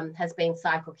has been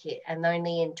cycle kit. And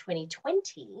only in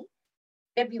 2020,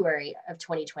 February of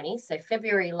 2020, so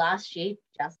February last year,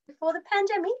 just before the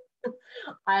pandemic,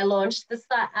 I launched the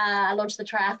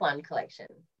triathlon collection,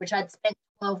 which I'd spent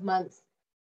 12 months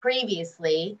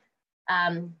previously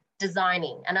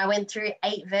designing. And I went through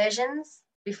 8 versions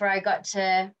before I got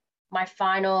to my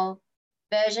final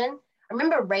version. I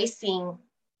remember racing.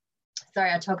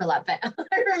 Sorry, I talk a lot, but I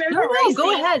remember racing.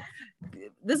 Go ahead.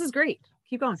 This is great.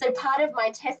 Keep going. So part of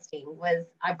my testing was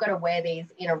I've got to wear these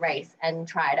in a race and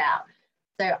try it out.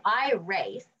 So I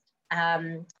raced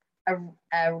a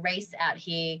race out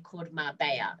here called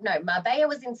Marbella. No, Marbella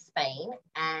was in Spain,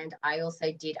 and I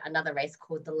also did another race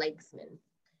called the Lakesman.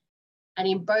 And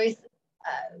in both,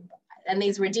 and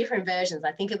these were different versions.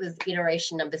 I think it was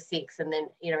iteration number 6 and then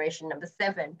iteration number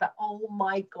 7. But oh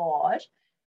my God,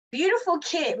 beautiful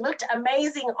kit, looked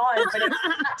amazing on, but it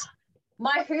cut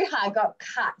my hoo-ha got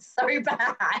cut so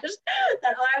bad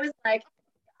that I was like,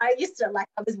 I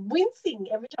was wincing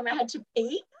every time I had to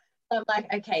pee. So I'm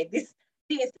like, okay, this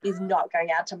is not going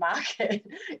out to market.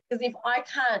 Because if I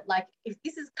can't, like, if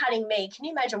this is cutting me, can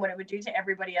you imagine what it would do to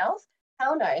everybody else?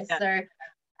 Hell no. Yeah. So,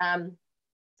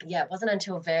 it wasn't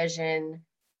until version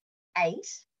 8,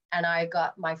 and I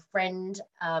got my friend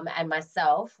and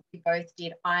myself, we both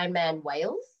did Ironman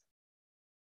Wales.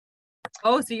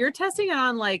 Oh, so you're testing it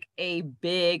on like a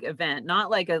big event,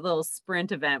 not like a little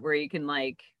sprint event where you can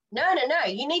like. No.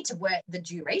 You need to work the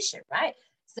duration, right?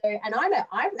 So, and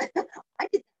I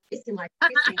did this in like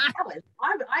 15 hours.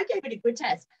 I gave it a good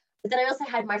test. But then I also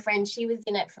had my friend, she was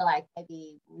in it for like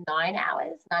maybe 9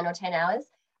 or 10 hours,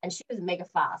 and she was mega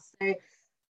fast. So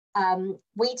I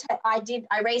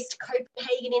raced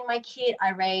Copenhagen in my kit.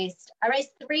 I raced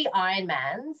 3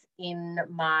 Ironmans in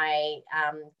my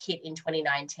kit in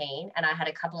 2019, and I had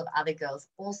a couple of other girls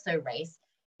also race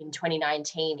in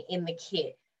 2019 in the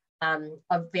kit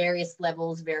of various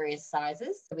levels, various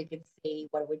sizes, so we could see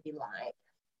what it would be like.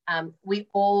 We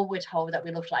all were told that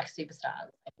we looked like superstars.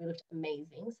 Like, we looked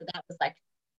amazing. So that was like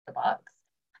the box.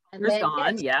 And then,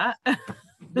 gone, yeah.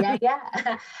 yeah.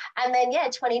 And then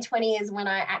 2020 is when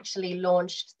I actually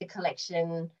launched the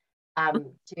collection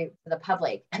to the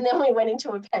public. And then we went into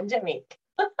a pandemic.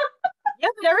 Yeah,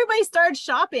 but everybody started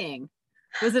shopping.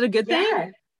 Was it a good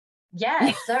thing?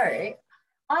 Yeah. So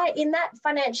in that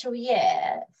financial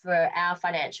year, for our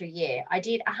financial year, I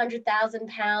did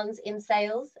 £100,000 in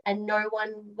sales and no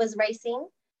one was racing.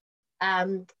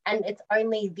 And it's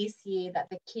only this year that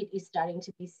the kit is starting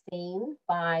to be seen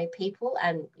by people.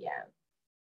 And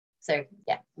so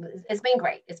it's been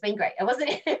great. It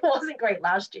wasn't great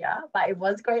last year, but it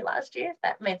was great last year, if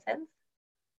that made sense.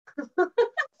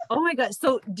 Oh my God.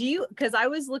 So because I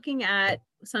was looking at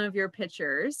some of your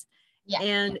pictures,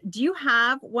 and do you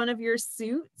have one of your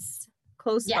suits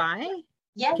close by?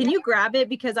 Yeah. Can you grab it?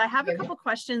 Because I have a couple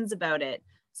questions about it.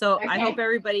 So I hope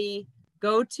everybody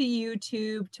go to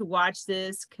YouTube to watch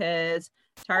this, because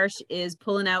Tarsh is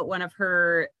pulling out one of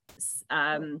her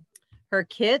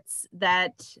kits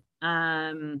that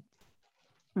and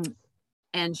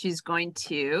she's going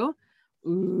to,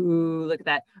 ooh, look at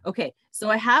that. Okay, so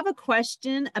I have a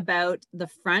question about the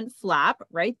front flap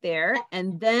right there,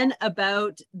 and then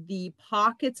about the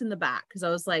pockets in the back, because I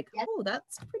was like, oh,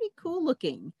 that's pretty cool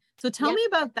looking. So tell me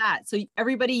about that. So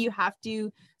everybody, you have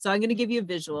to, so I'm going to give you a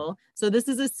visual. So this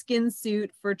is a skin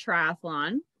suit for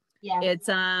triathlon. Yeah.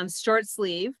 It's short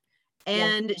sleeve,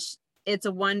 and it's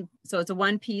a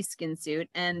one-piece skin suit,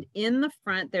 and in the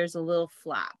front there's a little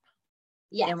flap.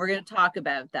 Yeah. And we're going to talk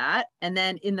about that. And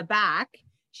then in the back,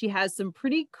 she has some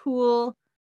pretty cool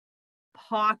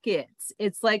pockets.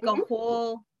 It's like a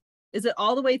whole, is it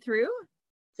all the way through?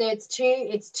 So it's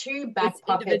two back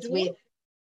pockets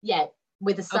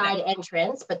with a side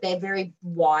entrance, but they're very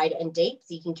wide and deep,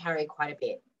 so you can carry quite a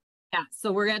bit. Yeah,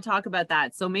 so we're going to talk about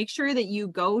that. So make sure that you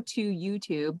go to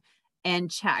YouTube and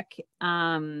check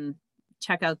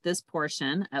out this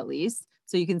portion at least,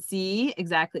 so you can see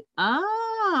exactly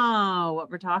what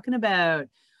we're talking about.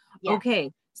 Yeah.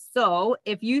 Okay, so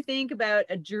if you think about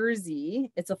a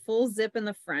jersey, it's a full zip in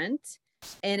the front,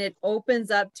 and it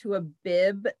opens up to a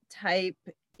bib type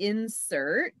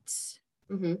insert.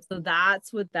 So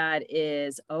that's what that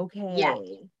is. Okay. Yeah.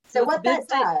 So what that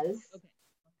does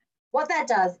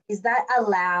is that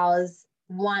allows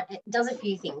it does a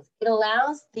few things. It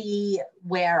allows the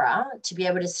wearer to be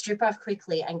able to strip off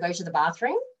quickly and go to the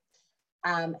bathroom,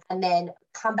 and then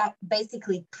come back,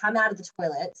 basically come out of the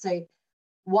toilet. So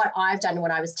what I've done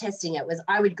when I was testing it was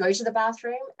I would go to the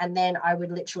bathroom, and then I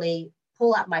would literally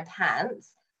pull up my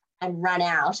pants and run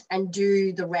out and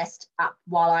do the rest up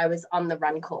while I was on the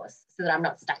run course, so that I'm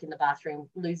not stuck in the bathroom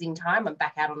losing time. I'm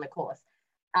back out on the course.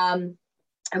 And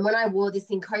when I wore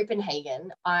this in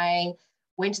Copenhagen, I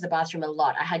went to the bathroom a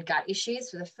lot. I had gut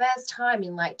issues for the first time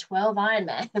in like 12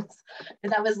 Ironmans.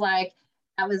 that was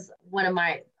one of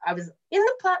my, I was in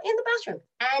the bathroom,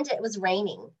 and it was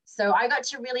raining. So I got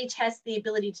to really test the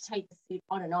ability to take the suit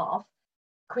on and off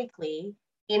quickly,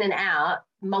 in and out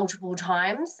multiple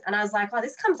times. And I was like, oh,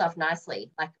 this comes off nicely.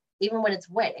 Like, even when it's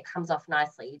wet, it comes off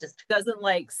nicely. It just doesn't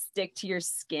like stick to your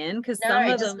skin, because some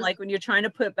of them, like when you're trying to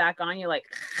put it back on, you're like,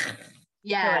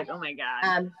 yeah, you're like, oh my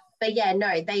God. But yeah,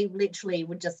 no, they literally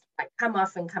would just like come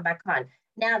off and come back on.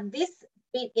 Now this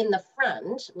bit in the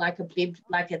front, like a bib,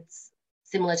 like it's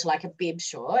similar to like a bib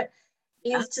short,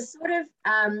 is to sort of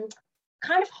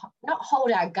kind of not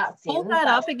hold our guts in. Hold that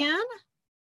up again.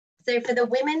 So for the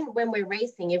women, when we're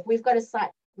racing, if we've got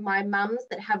my mums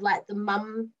that have like the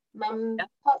mum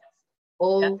pots,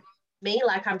 or me,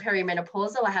 like I'm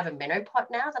perimenopausal. I have a menopause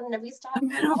now that I never used to have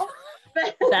before.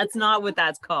 That's not what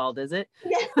that's called, is it?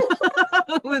 Yeah.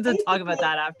 We'll talk about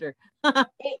that after.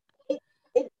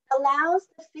 It allows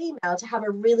the female to have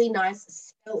a really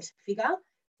nice svelte figure.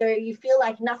 So you feel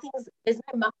like there's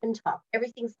no muffin top.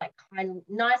 Everything's like kind of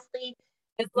nicely.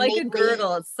 It's like neatly, a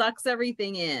girdle. It sucks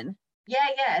everything in.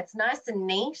 yeah, it's nice and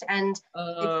neat, and it's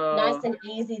nice and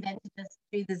easy then to just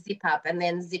do the zip up and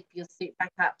then zip your suit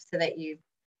back up so that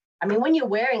I mean, when you're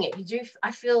wearing it,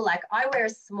 I feel like I wear a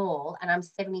small and I'm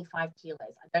 75 kilos.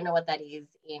 I don't know what that is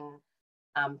in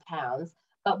pounds,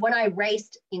 but when I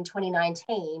raced in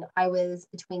 2019, I was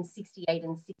between 68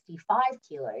 and 65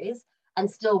 kilos and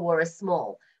still wore a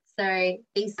small. So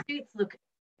these suits look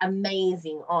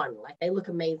amazing on, like they look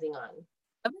amazing on.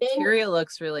 The material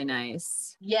looks really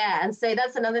nice. Yeah, and so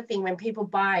that's another thing when people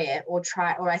buy it or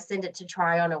I send it to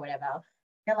try on or whatever,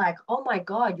 they're like, oh my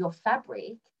God,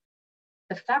 the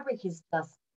fabric is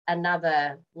just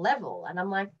another level. And I'm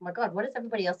like, oh my God, what is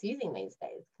everybody else using these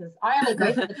days? Because I only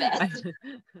go for the best.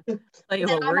 Tell you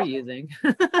what we're using.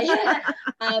 Yeah.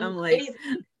 I'm like,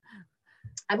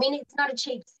 I mean, it's not a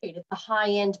cheap suit. It's a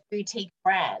high-end boutique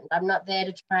brand. I'm not there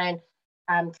to try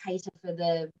and cater for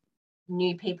the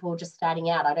new people just starting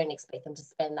out. I don't expect them to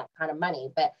spend that kind of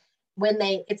money. But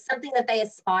it's something that they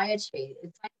aspire to.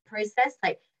 It's like a process.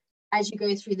 Like as you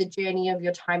go through the journey of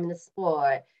your time in the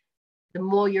sport, the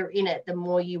more you're in it, the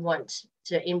more you want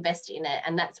to invest in it.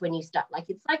 And that's when you start. Like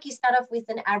it's like you start off with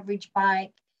an average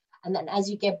bike, and then as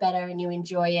you get better and you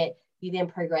enjoy it, you then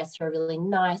progress to a really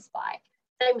nice bike.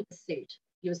 Same with the suit.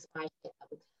 You aspire to get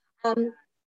them.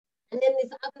 And then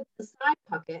there's the side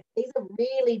pocket. These are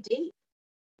really deep.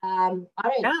 I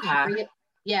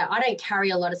don't carry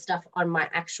a lot of stuff on my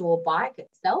actual bike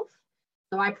itself.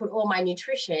 So I put all my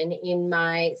nutrition in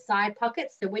my side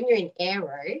pockets. So when you're in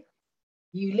aero,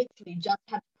 you literally just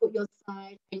have to put your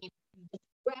side and you just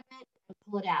grab it and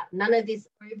pull it out. None of this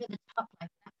over the top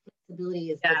like that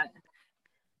flexibility is. Yeah.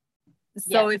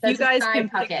 So if you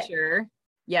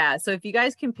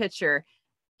guys can picture,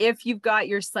 if you've got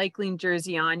your cycling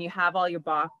jersey on, you have all your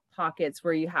pockets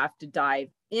where you have to dive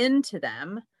into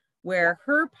them, where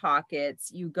her pockets,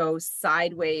 you go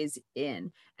sideways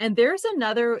in. And there's a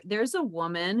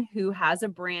woman who has a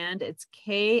brand. It's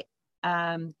KLS,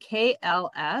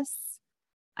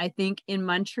 I think, in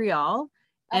Montreal.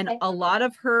 And a lot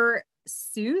of her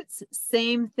suits,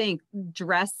 same thing,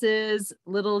 dresses,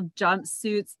 little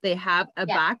jumpsuits, they have a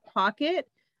back pocket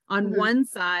on one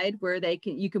side where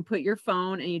you can put your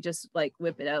phone and you just like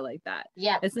whip it out like that.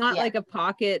 Yeah. It's not like a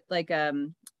pocket, like a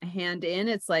hand in,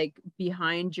 it's like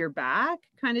behind your back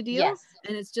kind of deal. Yes.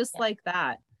 And it's just like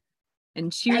that.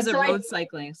 And she was a road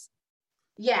cyclist.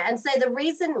 Yeah. And so the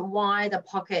reason why the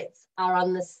pockets are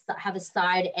have a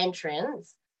side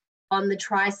entrance on the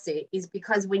tri-suit is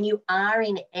because when you are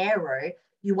in aero,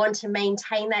 you want to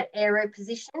maintain that aero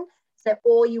position. So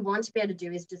all you want to be able to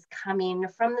do is just come in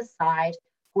from the side,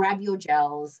 grab your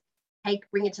gels,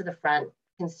 bring it to the front,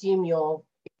 consume your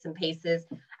bits and pieces.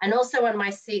 And also on my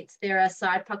suits, there are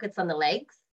side pockets on the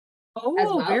legs.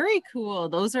 Oh, very cool.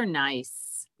 Those are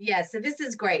nice. Yeah, so this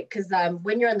is great because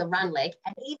when you're on the run leg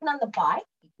and even on the bike,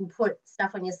 you can put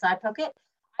stuff on your side pocket.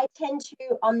 I tend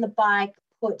to, on the bike,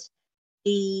 put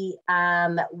the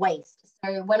waist.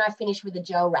 So when I finish with the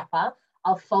gel wrapper,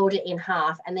 I'll fold it in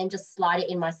half and then just slide it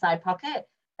in my side pocket,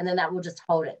 and then that will just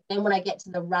hold it. Then when I get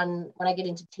to the run, when I get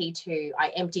into T2, I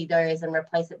empty those and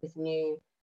replace it with new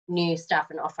stuff,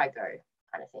 and off I go,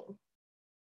 kind of thing.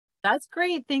 That's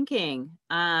great thinking.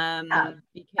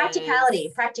 Practicality,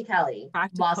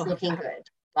 whilst looking good.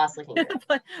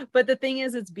 But the thing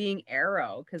is, it's being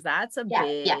aero, because that's a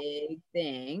big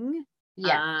thing.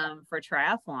 For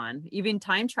triathlon, even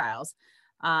time trials.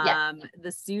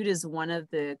 The suit is one of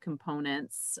the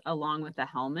components, along with the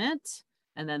helmet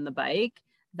and then the bike,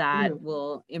 that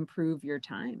will improve your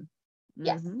time.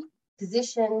 Yes.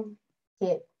 Position,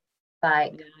 kit,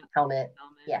 bike, helmet.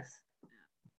 Yes.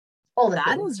 All the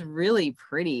that things. Is really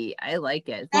pretty. I like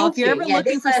it. Well, if you're ever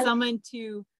looking for someone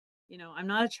to, I'm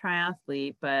not a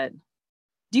triathlete, but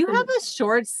do you have a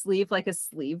short sleeve, like a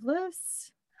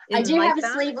sleeveless? I do have a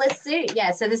sleeveless suit.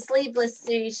 Yeah. So the sleeveless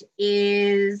suit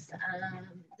is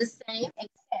the same,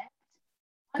 except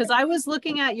because I was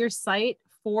looking at your site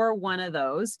for one of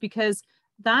those, because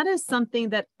that is something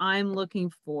that I'm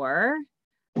looking for.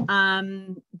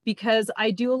 Because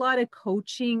I do a lot of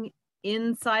coaching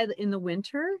inside in the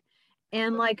winter,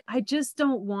 and like I just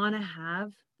don't want to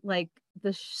have like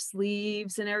the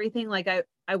sleeves and everything. Like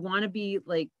I want to be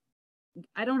like,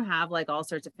 I don't have like all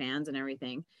sorts of fans and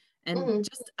everything. And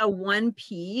just a one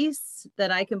piece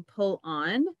that I can pull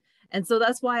on. And so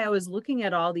that's why I was looking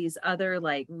at all these other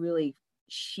like really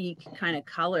chic kind of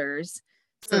colors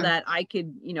so that I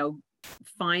could, you know,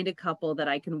 find a couple that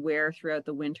I can wear throughout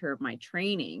the winter of my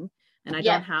training. And I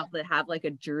don't have to have like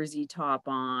a jersey top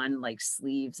on, like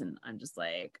sleeves. And I'm just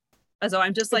like, so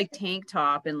I'm just like tank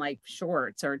top and like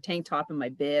shorts, or tank top and my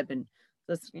bib. And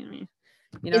just, you know Is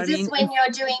what I this mean? when you're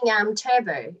doing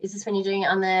turbo? Is this when you're doing it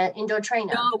on the indoor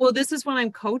trainer? No, well, this is when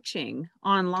I'm coaching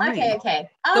online. Okay.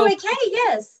 Oh, So, okay,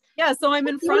 yes. yeah, so I'm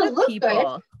in front of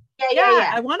people. Good.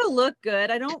 Yeah. I want to look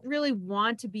good. I don't really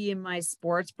want to be in my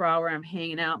sports bra where I'm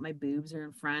hanging out, my boobs are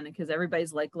in front, because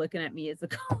everybody's like looking at me as a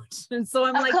coach. And so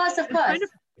I'm of like, course.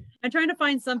 I'm trying to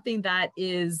find something that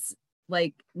is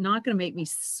like not going to make me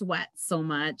sweat so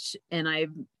much, and I,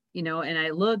 you know, and I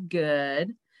look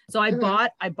good. So I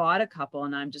bought a couple,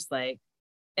 and I'm just like,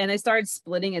 and I started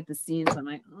splitting at the seams. I'm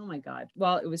like, oh my God.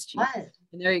 Well, it was cheap. What?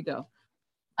 And there you go.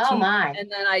 Oh my.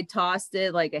 And then I tossed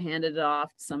it, like I handed it off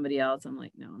to somebody else. I'm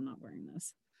like, no, I'm not wearing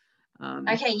this.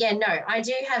 Okay, yeah, no, I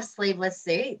do have sleeveless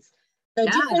suits.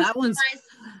 That one's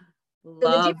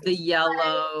love the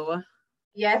yellow.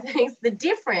 Yeah, thanks. The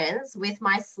difference with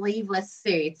my sleeveless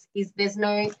suits is there's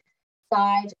no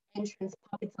side entrance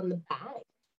pockets on the back,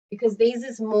 because these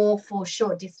is more for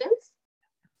short distance.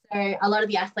 So a lot of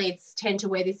the athletes tend to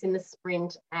wear this in the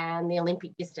sprint and the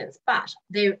Olympic distance, but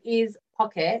there is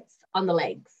pockets on the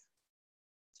legs,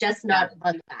 just not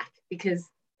on the back, because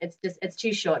it's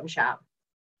too short and sharp.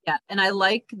 Yeah, and I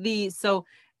like so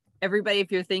everybody,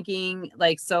 if you're thinking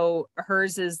like, so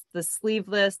hers is the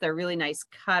sleeveless, they're really nice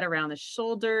cut around the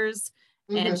shoulders,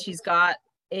 and she's got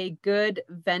a good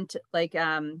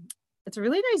it's a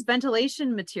really nice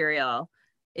ventilation material.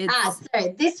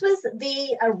 So this was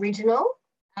the original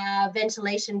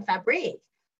ventilation fabric.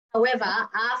 However,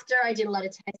 after I did a lot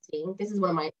of testing, this is one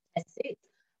of my test suits.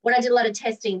 When I did a lot of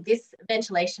testing, this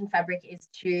ventilation fabric is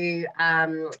too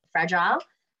fragile.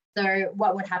 So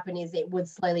what would happen is it would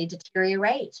slowly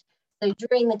deteriorate. So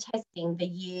during the testing, the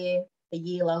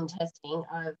year-long testing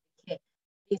of the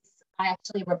kit, I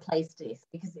actually replaced this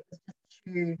because it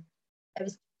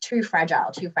was too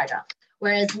fragile.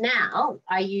 Whereas now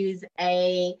I use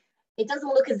it doesn't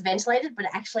look as ventilated, but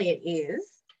actually it is.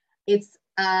 It's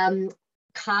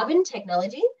carbon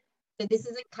technology. So this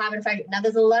is a carbon fabric. Now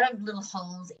there's a lot of little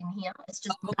holes in here. It's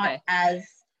just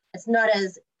not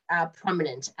as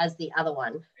prominent as the other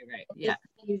one. Right. Yeah.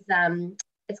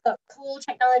 It's got cool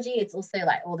technology. It's also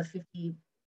like all the 50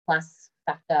 plus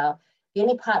factor. The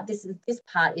only part this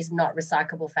part is not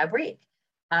recyclable fabric,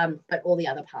 but all the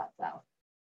other parts are.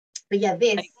 But yeah,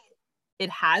 it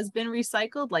has been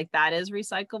recycled. Like that is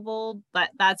recyclable.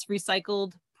 That's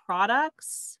recycled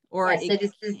products, or so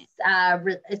this is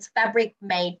it's fabric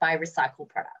made by recycled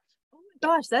product. Oh my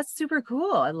gosh, that's super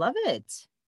cool. I love it.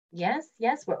 Yes,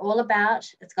 we're all about.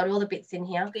 It's got all the bits in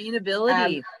here.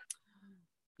 Sustainability.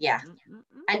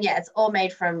 And yeah, it's all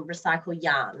made from recycled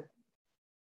yarn.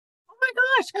 Oh my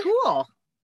gosh, cool.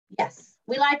 Yes,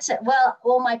 we like to. Well,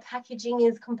 all my packaging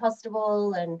is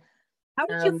compostable. And how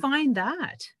did you find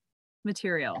that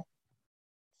material?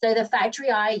 So the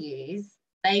factory I use,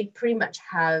 they pretty much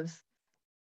have,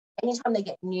 anytime they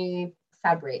get new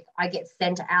fabric, I get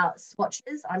sent out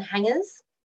swatches on hangers.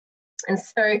 And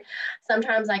so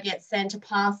sometimes I get sent a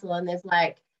parcel and there's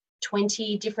like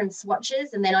 20 different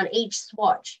swatches. And then on each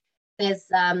swatch, there's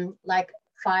like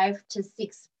 5 to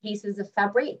 6 pieces of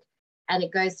fabric, and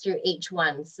it goes through each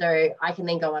one. So I can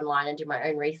then go online and do my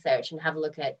own research and have a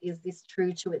look at, is this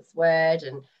true to its word?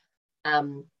 And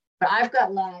but I've got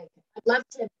I'd love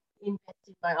to invest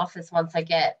in my office once I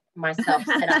get myself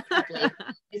set up properly.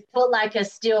 Is put like a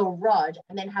steel rod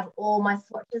and then have all my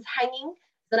swatches hanging,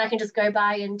 so that I can just go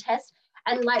by and test.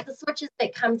 And like the swatches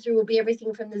that come through will be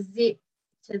everything from the zip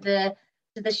to the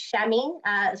chamois,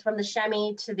 from the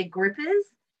chamois to the grippers.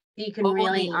 So you can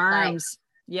really the arms,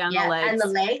 and the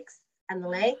legs, and the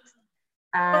legs.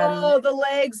 The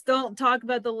legs! Don't talk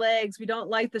about the legs. We don't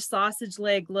like the sausage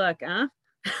leg look, huh?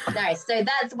 No, so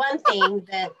that's one thing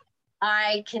that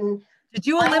I can. Did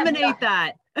you eliminate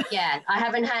that? Yeah, I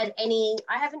haven't had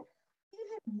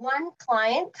one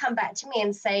client come back to me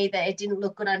and say that it didn't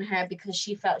look good on her because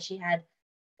she felt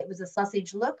it was a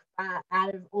sausage look.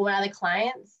 Out of all other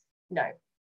clients, no,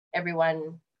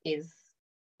 everyone is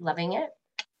loving it.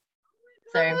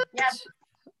 So yeah,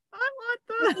 I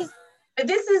want that. But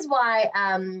this is why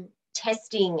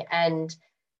testing and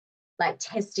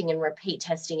repeat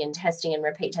testing and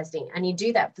repeat testing, and you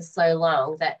do that for so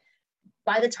long that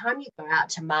by the time you go out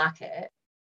to market,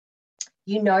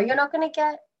 you know you're not going to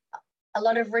get a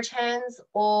lot of returns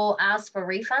or ask for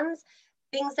refunds.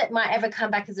 things that might ever come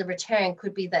back as a return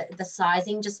could be that the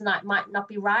sizing just might not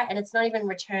be right. And it's not even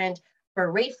returned for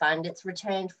a refund. It's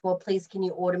returned for, please, can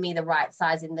you order me the right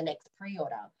size in the next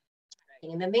pre-order?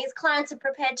 And then these clients are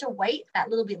prepared to wait that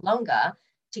little bit longer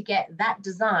to get that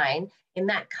design in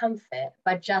that comfort,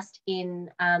 but just in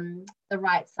the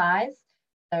right size.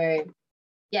 So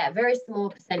yeah, very small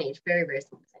percentage, very, very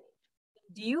small percentage.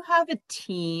 Do you have a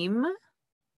team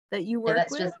that you work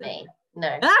that's with? Just me.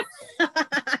 No.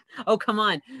 Oh, come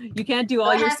on. You can't do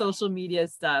all your social media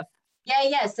stuff.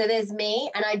 Yeah. So there's me,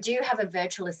 and I do have a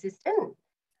virtual assistant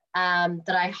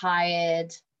that I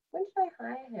hired. When did I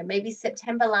hire her? Maybe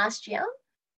September last year.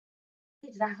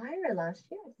 Did I hire her last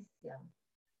year?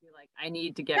 You're like, I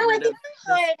need to get rid of. No, I think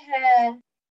I hired her.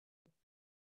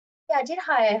 Yeah, I did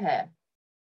hire her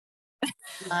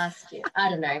last year. I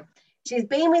don't know. She's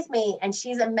been with me and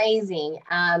she's amazing.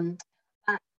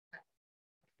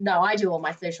 No, I do all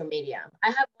my social media. I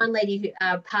have one lady who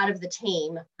part of the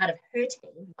team, part of her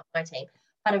team, not my team,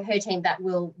 part of her team that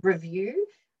will review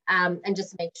and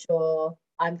just make sure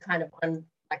I'm kind of on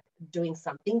like doing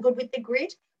something good with the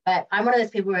grid. But I'm one of those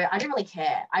people where I don't really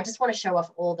care. I just want to show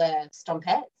off all the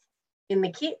stompettes in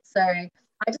the kit. So I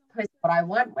just post what I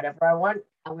want, whatever I want,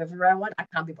 however I want. I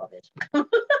can't be bothered.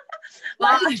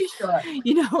 Life is too short.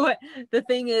 You know what? The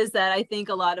thing is that I think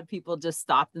a lot of people just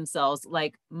stop themselves,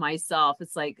 like myself.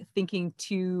 It's like thinking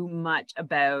too much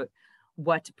about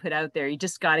what to put out there. You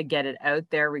just got to get it out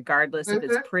there, regardless if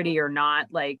it's pretty or not,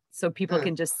 like, so people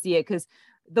can just see it. Because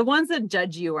the ones that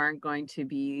judge you aren't going to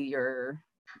be your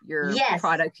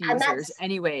product users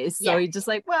anyways. So you're just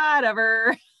like,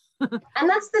 whatever. And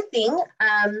that's the thing.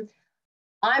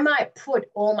 I might put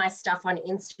all my stuff on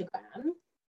Instagram,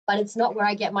 but it's not where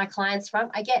I get my clients from.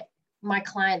 I get my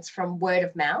clients from word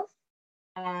of mouth,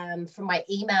 from my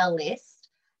email list,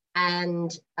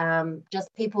 and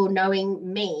just people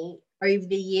knowing me over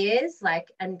the years,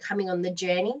 like, and coming on the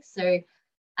journey. So,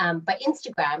 but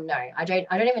Instagram, no, I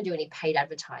don't even do any paid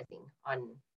advertising on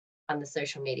the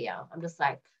social media. I'm just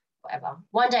like, whatever.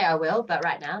 One day I will, but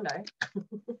right now, no.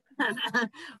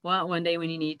 Well, one day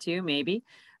when you need to, maybe.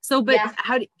 So, but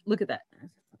how do you, look at that?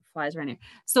 Flies right here.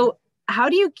 So how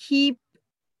do you keep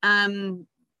the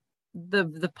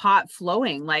pot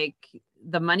flowing, like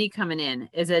the money coming in?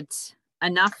 Is it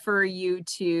enough for you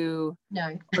to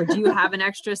or do you have an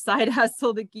extra side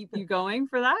hustle to keep you going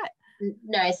for that?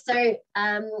 No. So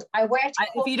I worked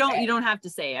if you don't have to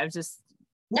say. I was just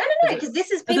no, because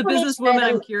this is as a businesswoman,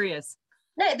 I'm curious.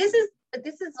 No, this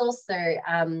is also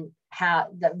how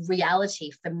the reality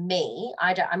for me.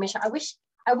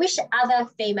 I wish other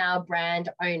female brand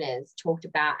owners talked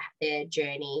about their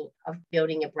journey of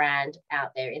building a brand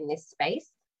out there in this space,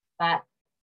 but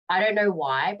I don't know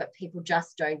why, but people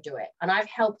just don't do it. And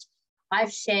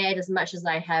I've shared as much as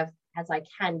I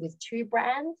can with 2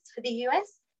 brands for the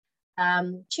US.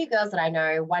 2 girls that I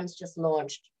know. One's just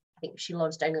launched. I think she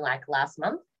launched only like last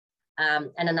month.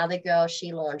 And another girl,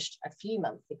 she launched a few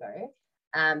months ago.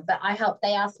 But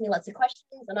they asked me lots of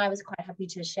questions and I was quite happy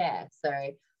to share. So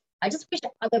I just wish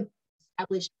other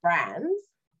established brands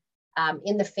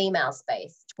in the female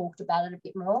space talked about it a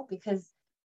bit more, because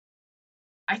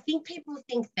I think people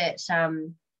think that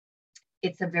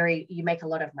you make a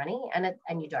lot of money, and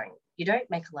you don't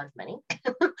make a lot of money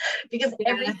because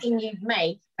everything you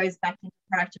make goes back into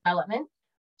product development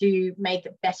to make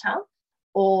it better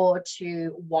or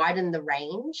to widen the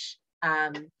range.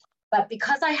 But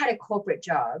because I had a corporate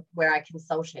job where I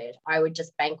consulted, I would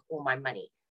just bank all my money,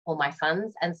 all my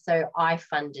funds. And so I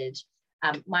funded,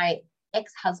 my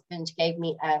ex-husband gave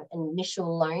me an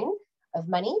initial loan of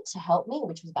money to help me,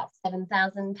 which was about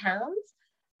 £7,000.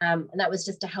 And that was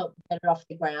just to help get it off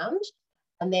the ground.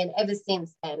 And then ever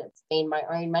since then, it's been my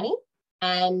own money.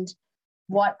 And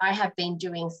what I have been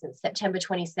doing since September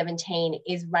 2017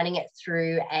 is running it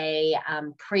through a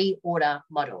pre-order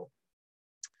model.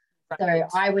 So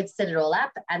I would set it all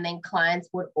up and then clients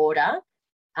would order,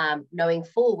 knowing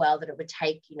full well that it would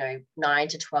take, 9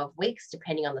 to 12 weeks,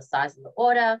 depending on the size of the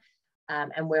order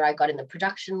and where I got in the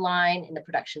production line, in the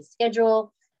production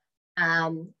schedule.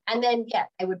 And then,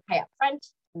 they would pay up front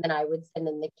and then I would send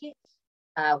them the kit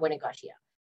when it got here.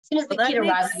 As soon as the kit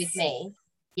arrives with me,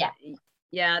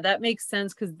 Yeah, that makes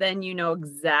sense, because then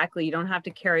exactly, you don't have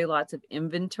to carry lots of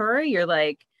inventory. You're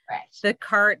like, the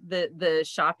cart, the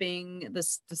shopping, the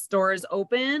store is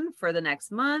open for the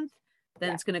next month,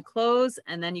 then it's going to close,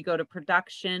 and then you go to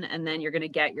production, and then you're going to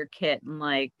get your kit in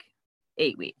like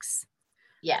 8 weeks.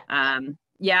 That's kind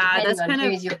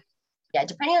of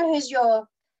depending on who's your.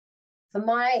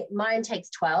 For mine takes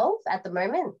 12 at the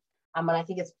moment. And I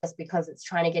think it's just because it's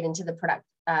trying to get into the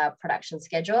production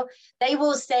schedule. They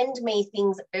will send me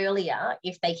things earlier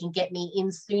if they can get me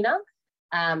in sooner.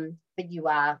 But you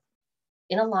are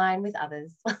in a line with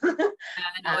others. No,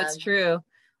 it's true.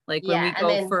 Like when we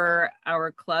go for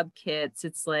our club kits,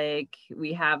 it's like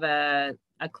we have a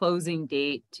closing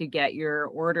date to get your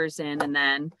orders in, and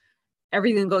then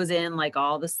everything goes in, like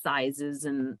all the sizes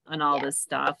and all this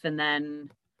stuff, and then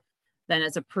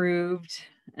it's approved,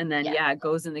 and then it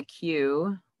goes in the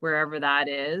queue wherever that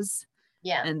is.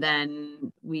 And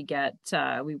then we get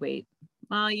we wait.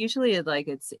 Well, usually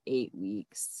it's 8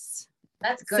 weeks.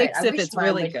 That's good. 6 if it's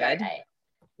really good.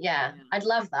 Yeah, I'd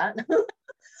love that.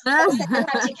 Also, I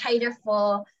have to cater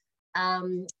for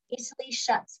Italy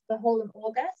shuts the whole of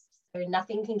August, so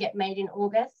nothing can get made in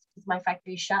August because my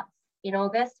factory shuts in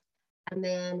August. And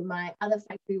then my other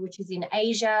factory, which is in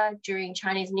Asia during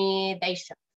Chinese New Year, they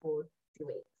shut for 2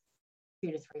 weeks,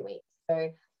 2 to 3 weeks.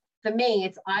 So for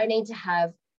me, I need to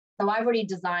have, so I've already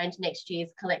designed next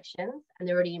year's collections and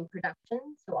they're already in production.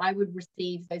 So I would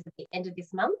receive those at the end of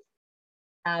this month.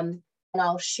 And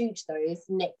I'll shoot those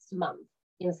next month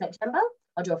in September.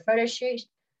 I'll do a photo shoot.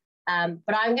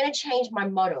 But I'm going to change my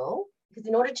model because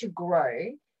in order to grow,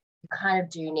 you kind of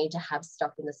do need to have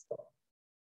stock in the store.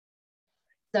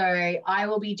 So I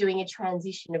will be doing a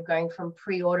transition of going from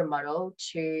pre-order model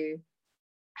to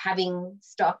having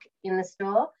stock in the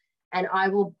store, and I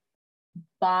will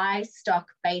buy stock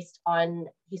based on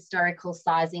historical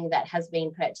sizing that has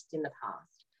been purchased in the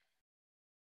past.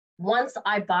 Once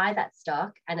I buy that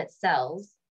stock and it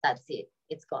sells, that's it.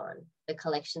 It's gone. The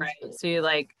collection's right. So you're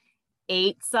like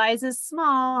 8 sizes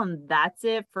small and that's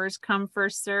it. First come,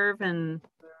 first serve. And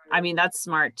I mean, that's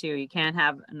smart too. You can't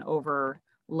have an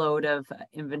overload of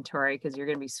inventory because you're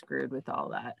going to be screwed with all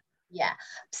that. Yeah.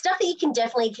 Stuff that you can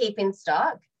definitely keep in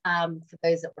stock for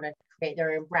those that want to create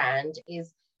their own brand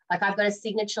is like I've got a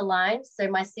signature line. So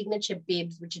my signature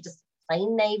bibs, which are just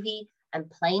plain navy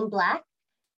and plain black,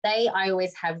 I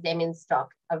always have them in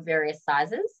stock of various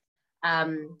sizes.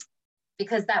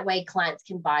 Because that way clients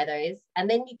can buy those, and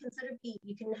then you can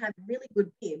you can have really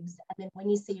good bibs, and then when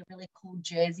you see a really cool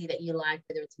jersey that you like,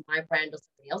 whether it's my brand or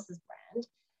somebody else's brand,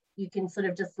 you can sort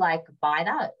of just like buy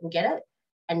that and get it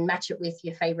and match it with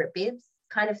your favorite bibs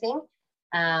kind of thing.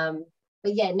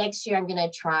 But yeah, next year I'm going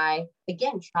to try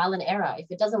again, trial and error. If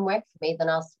it doesn't work for me, then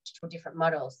I'll switch to a different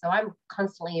model. So I'm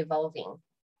constantly evolving.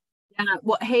 Yeah.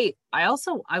 Well, hey, I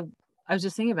was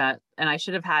just thinking about, and I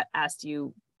should have asked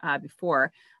you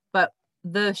before, but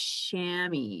the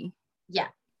chamois. Yeah.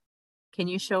 Can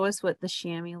you show us what the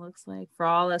chamois looks like for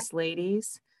all us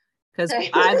ladies? Because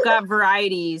I've got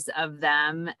varieties of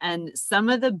them, and some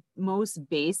of the most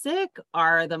basic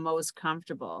are the most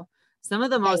comfortable. Some of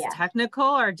the most technical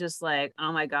are just like,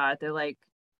 oh my God, they're like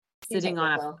sitting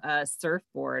on a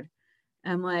surfboard.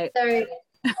 I'm like, so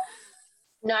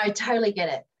no, I totally get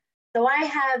it. So I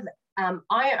have,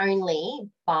 I only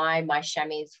buy my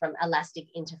chamois from Elastic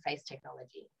Interface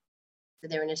Technology. So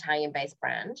they're an Italian-based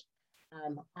brand.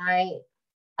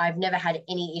 I've never had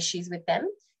any issues with them.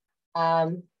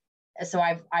 So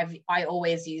I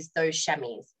always use those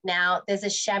chamois. Now there's a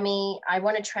chamois, I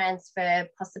want to transfer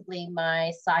possibly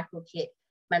my cycle kit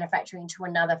manufacturing to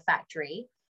another factory,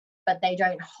 but they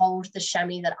don't hold the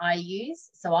chamois that I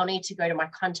use. So I'll need to go to my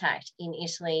contact in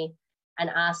Italy and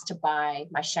ask to buy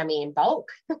my chamois in bulk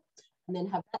and then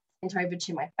have that sent over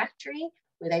to my factory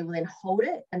where they will then hold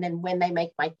it. And then when they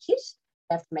make my kit,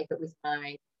 they have to make it with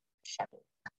my chamois.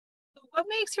 What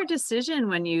makes your decision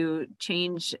when you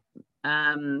change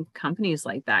companies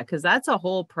like that? Because that's a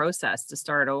whole process to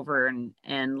start over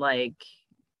and like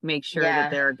make sure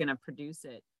that they're going to produce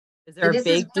it. Is there this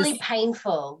is really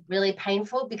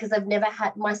painful because I've never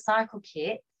had, my cycle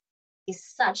kit is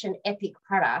such an epic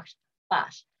product,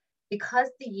 but because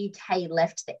the UK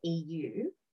left the EU,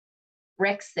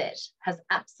 Brexit has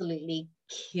absolutely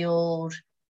killed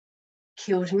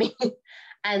me.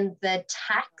 And the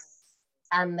tax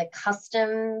and the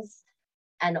customs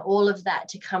and all of that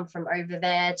to come from over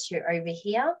there to over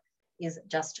here is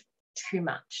just too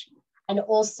much. And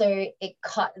also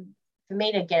for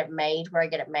me to get it made where I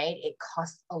get it made, it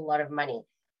costs a lot of money.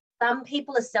 Some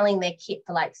people are selling their kit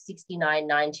for like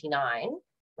 $69.99,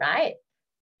 right?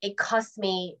 It costs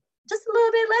me just a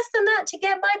little bit less than that to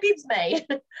get my bibs made.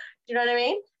 Do you know what I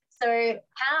mean? So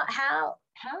how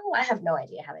I have no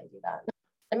idea how they do that.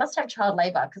 They must have child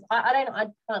labor because I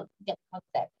can't get the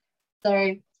concept.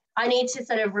 So I need to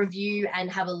sort of review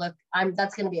and have a look.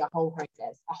 That's going to be a whole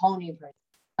process, a whole new process.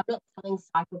 I'm not selling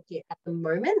cycle kit at the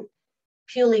moment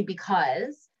purely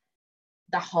because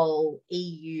the whole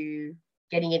EU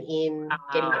getting it in,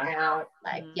 getting it out.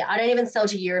 Like, I don't even sell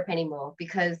to Europe anymore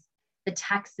because the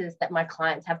taxes that my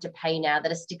clients have to pay now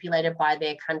that are stipulated by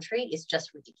their country is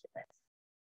just ridiculous.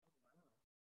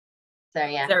 So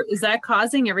yeah. Is that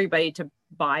causing everybody to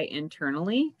buy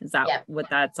internally? Is that what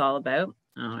that's all about?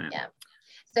 Oh yeah.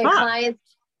 So clients,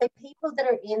 the people that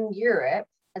are in Europe,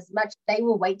 as much they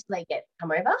will wait till they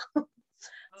come over.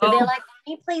 So they're like, can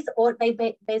you please order?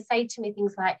 They say to me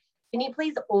things like, can you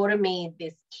please order me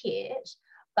this kit,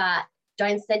 but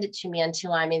don't send it to me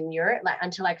until I'm in Europe, like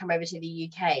until I come over to the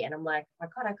UK. And I'm like, oh my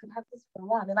God, I could have this for a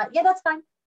while. They're like, yeah, that's fine.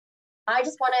 I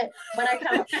just want it when I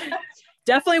come.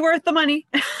 Definitely worth the money.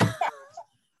 Yeah,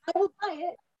 I will buy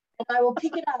it and I will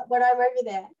pick it up when I'm over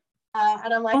there.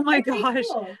 And I'm like, oh my gosh.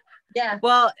 Cool. Yeah.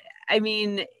 Well, I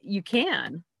mean, you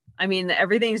can. I mean,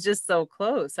 everything's just so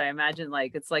close. I imagine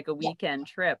like it's like a weekend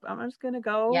trip. I'm just gonna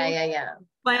go. Yeah.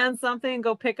 Plan something,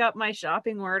 go pick up my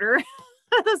shopping order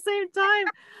at the same time.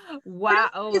 Wow.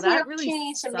 Oh, that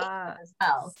really sucks. As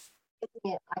well.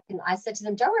 I said to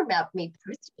them, don't worry about me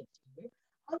posting it to you.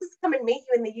 I'll just come and meet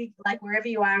you in the UK, like wherever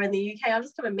you are in the UK. I'll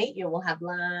just come and meet you and we'll have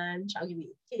lunch. I'll give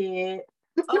you a kit.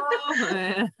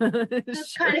 Oh,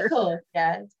 it's kind of cool.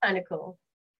 Yeah, it's kind of cool.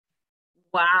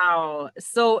 Wow.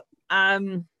 So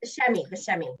the chamois.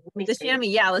 The chamois,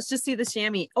 yeah. Let's just see the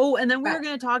chamois. Oh, and then we were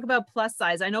going to talk about plus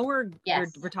size. I know we're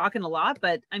talking a lot,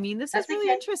 but I mean, this is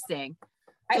really interesting.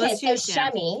 Okay, so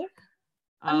chamois.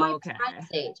 On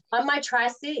my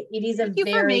tri-suit, it is Thank you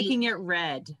for making it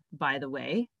red, by the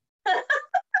way.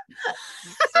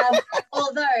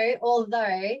 although,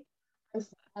 so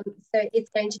it's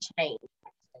going to change.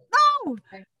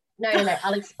 No.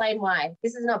 I'll explain why.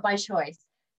 This is not by choice.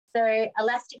 So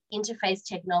Elastic Interface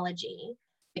Technology,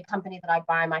 the company that I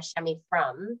buy my chamois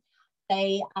from,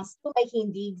 they are still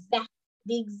making the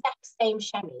exact same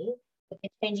chamois, but they're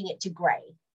changing it to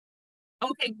grey.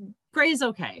 Okay, grey is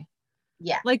okay.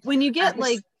 Yeah. Like when you get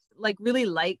like really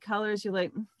light colors, you're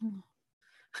like.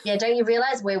 Yeah, don't you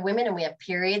realize we're women and we have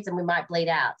periods and we might bleed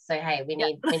out? So hey, we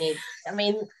need. I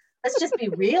mean, let's just be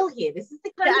real here. This is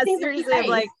the kind of things seriously, that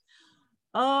we face.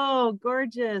 Oh,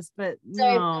 gorgeous. But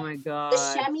oh my God.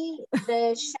 The chamois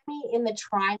in the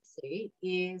tri-suit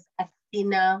is a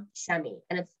thinner chamois.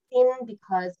 And it's thin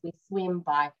because we swim,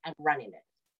 bike, and run in it.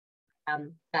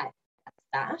 That's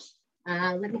that.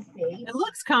 Let me see. It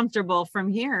looks comfortable from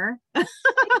here.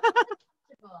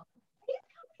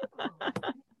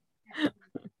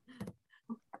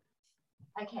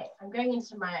 Okay, I'm going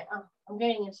into my.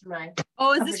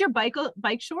 Oh, is this your bike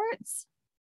shorts?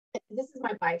 This is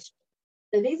my bike shorts.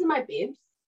 So these are my bibs.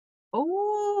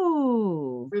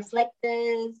 Oh.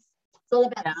 Reflectors. It's all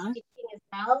about the stitching as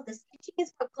well. The stitching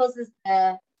is what causes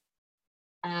the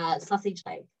sausage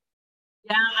leg.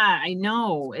 Yeah, I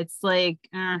know. It's like.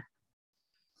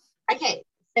 Okay,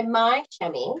 so my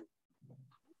chamois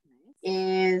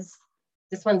is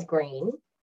this one's green.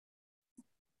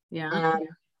 Yeah.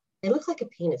 They look like a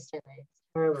penis, don't they? It's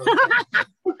horrible.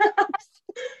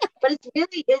 But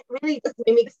it really just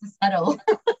mimics the saddle.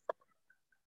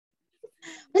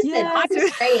 Listen, I'm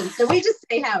Australian, so we just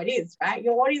say how it is, right?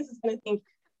 Your audience is going to think,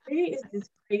 who is this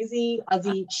crazy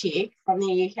Aussie chick from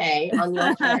the UK on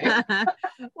your show?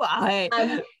 Why?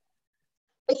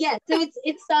 But yeah, so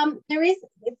it's not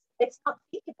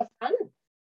thick at the front.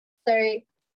 So I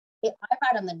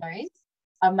ride on the nose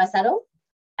of my saddle,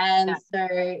 and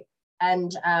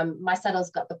my saddle's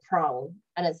got the prong,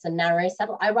 and it's a narrow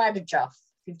saddle. I ride a Joff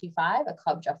 55, a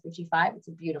Cobb Joff 55. It's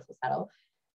a beautiful saddle.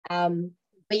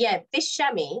 But yeah, this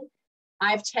chamois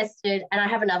I've tested, and I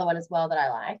have another one as well that I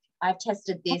like. I've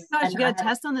tested this. Oh my gosh, you got to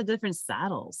test on the different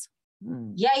saddles.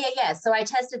 Yeah. So I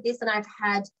tested this, and I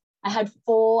had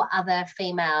 4 other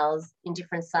females in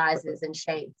different sizes and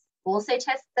shapes also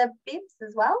test the bibs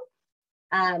as well.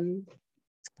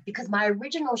 Because my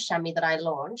original chamois that I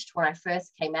launched when I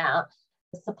first came out,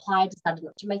 the supplier decided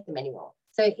not to make them anymore.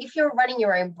 So if you're running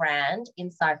your own brand in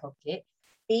Cycle Kit,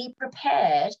 be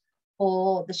prepared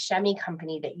for the chamois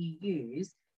company that you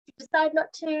use to decide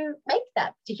not to make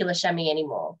that particular chamois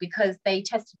anymore because they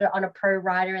tested it on a pro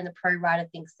rider and the pro rider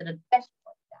thinks that it's better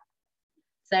for that.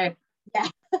 So yeah,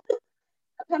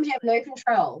 sometimes you have no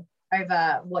control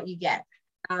over what you get.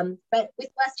 But with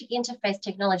Elastic Interface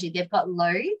Technology, they've got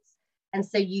loads. And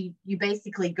so you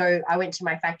basically go, I went to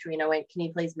my factory and I went, can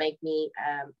you please make me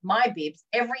my bibs,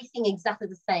 everything exactly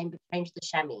the same, but change the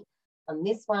chamois on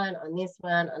this one, on this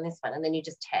one, on this one. And then you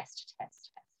just test. Yeah,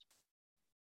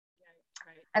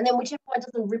 right. And then whichever one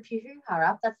doesn't rip your hoo-ha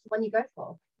up, that's the one you go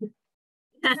for.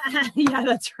 Yeah,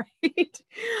 that's right.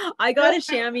 I got a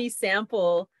chamois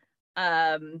sample.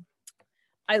 I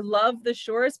love the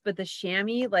shorts, but the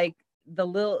chamois, like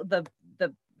the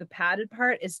padded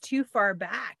part is too far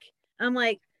back. I'm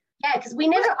like, Yeah, because we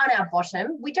never on our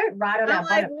bottom. We don't write on I'm our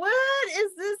like, bottom. what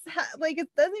is this? Like, it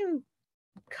doesn't even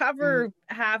cover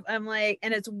half. I'm like,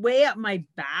 and it's way up my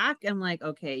back. I'm like,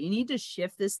 okay, you need to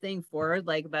shift this thing forward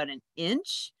like about an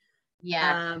inch.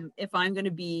 Yeah. If I'm going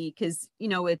to be, because, you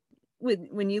know, with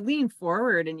when you lean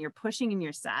forward and you're pushing in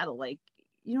your saddle, like,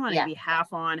 you don't want to be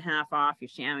half on, half off your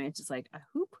chamois. It's just like,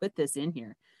 who put this in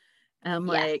here? And I'm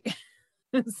like,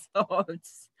 so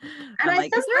it's, And I'm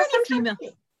like, is there any female?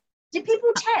 Do people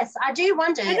test? I do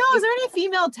wonder. I know. Is there any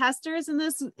female testers in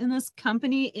this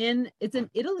company? It's an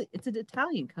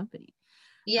Italian company.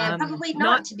 Yeah, probably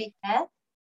not, to be fair.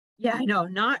 Yeah, I know.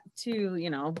 Not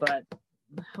to, but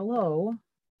hello.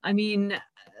 I mean,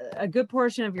 a good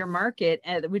portion of your market,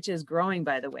 which is growing,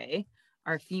 by the way,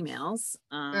 are females.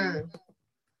 So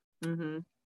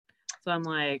I'm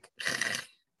like,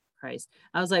 Christ.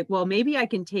 I was like, well, maybe I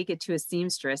can take it to a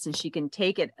seamstress and she can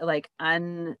take it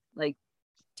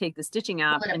take the stitching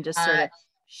up and just sort of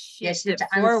shift it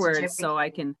forward so I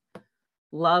can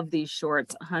love these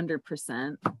shorts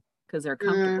 100% because they're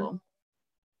comfortable.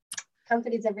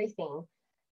 Comfort is everything.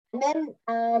 And then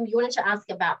you wanted to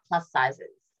ask about plus sizes.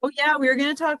 Oh yeah, we were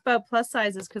going to talk about plus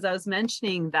sizes because I was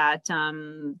mentioning that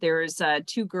there's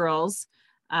two girls,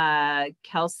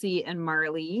 Kelsey and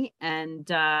Marley, and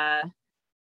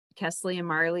Kesley and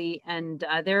Marley, and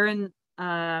they're in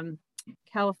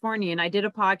California, and I did a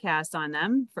podcast on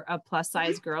them for plus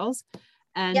size girls,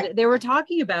 and they were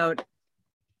talking about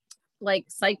like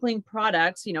cycling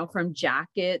products, from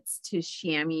jackets to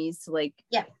chamois to like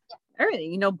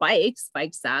everything, bike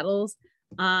saddles,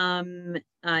 in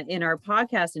our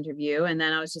podcast interview. And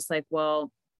then I was just like,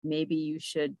 well, maybe you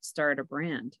should start a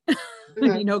brand,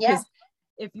 because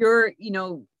if you're,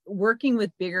 working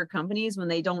with bigger companies, when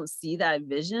they don't see that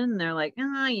vision, they're like,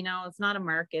 it's not a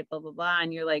market, blah, blah, blah.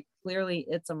 And you're like, clearly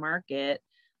it's a market.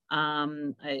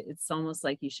 It's almost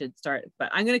like you should start, but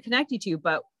I'm going to connect you to,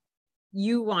 but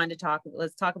you wanted to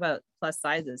let's talk about plus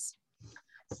sizes.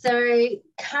 So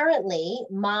currently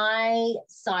my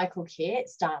cycle kit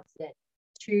starts at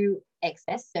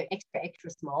 2XS, so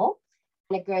extra small,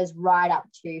 and it goes right up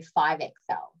to 5XL,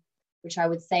 which I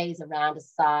would say is around a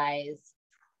size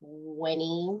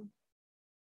 20.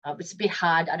 It's a bit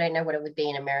hard. I don't know what it would be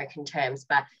in American terms,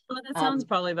 but that sounds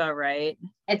probably about right.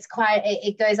 It's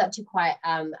it goes up to quite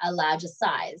a larger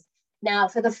size. Now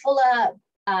for the fuller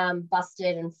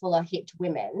busted and fuller hipped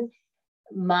women,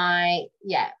 a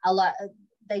lot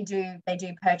they do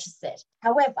purchase it.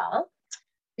 However,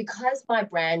 because my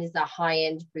brand is a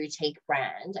high-end boutique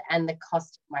brand and the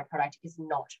cost of my product is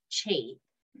not cheap,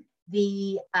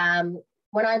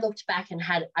 when I looked back and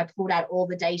I pulled out all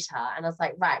the data and I was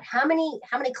like, right, how many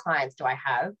clients do I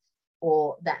have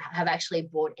or that have actually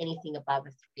bought anything above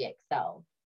a 3XL?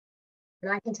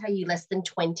 And I can tell you less than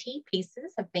 20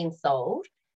 pieces have been sold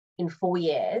in 4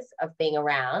 years of being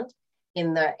around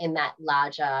in that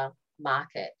larger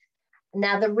market.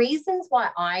 Now, the reasons why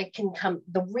I think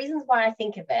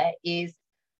of it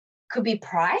could be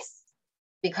price,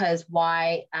 because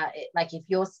if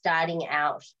you're starting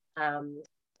out,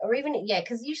 or even,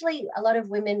 because usually a lot of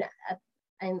women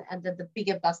and the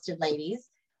bigger busted ladies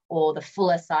or the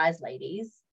fuller size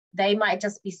ladies, they might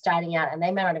just be starting out and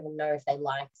they may not even know if they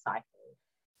like cycling.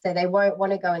 So they won't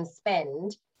want to go and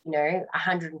spend,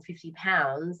 150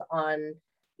 pounds on,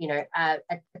 a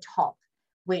top,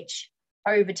 which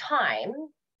over time,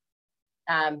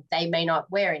 they may not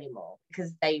wear anymore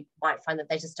because they might find that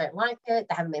they just don't like it.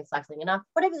 They haven't been cycling enough,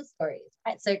 whatever the story is,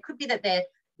 right? So it could be that they're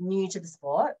new to the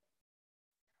sport.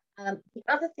 The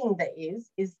other thing that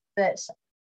is that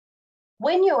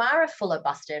when you are a fuller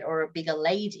busted or a bigger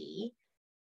lady,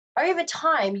 over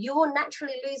time, you will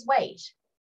naturally lose weight,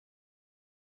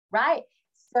 right?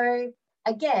 So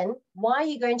again, why are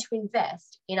you going to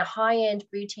invest in a high-end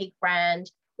boutique brand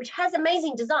which has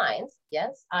amazing designs?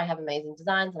 Yes, I have amazing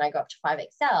designs and I go up to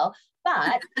 5XL.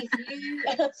 But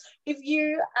if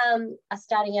you are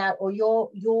starting out, or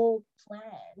your plan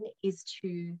is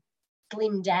to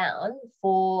slim down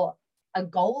for a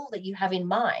goal that you have in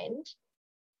mind,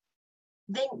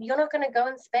 then you're not going to go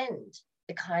and spend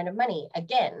the kind of money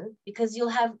again, because you'll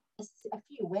have a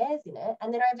few wears in it,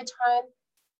 and then over time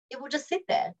it will just sit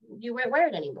there. You won't wear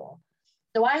it anymore.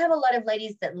 So I have a lot of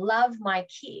ladies that love my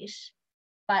kit,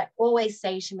 but always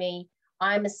say to me,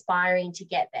 I'm aspiring to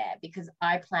get there because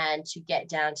I plan to get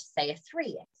down to, say, a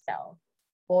 3XL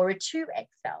or a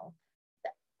 2XL.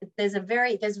 There's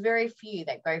very few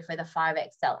that go for the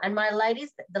 5XL. And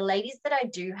the ladies that I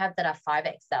do have that are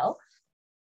 5XL,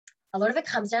 a lot of it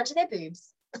comes down to their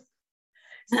boobs.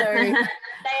 So they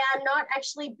are not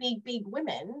actually big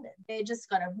women. They've just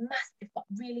got they've got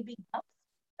really big bust,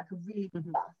 like a really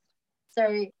big bust.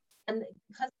 So and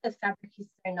because the fabric is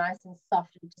so nice and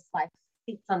soft and just like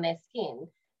sits on their skin,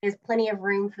 there's plenty of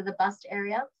room for the bust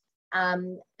area.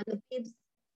 And the bibs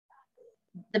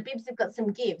have got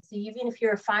some give. So even if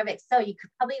you're a 5XL, you could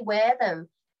probably wear them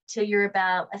till you're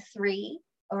about a 3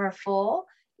 or a 4.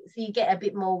 So you get a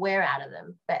bit more wear out of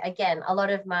them. But again, a lot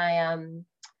of my, I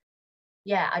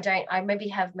maybe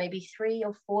have 3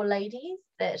 or 4 ladies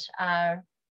that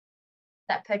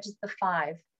purchase the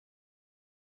 5.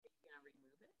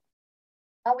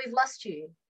 Oh, we've lost you.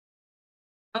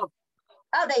 Oh,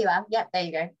 there you are. Yep, there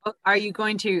you go. Oh, are you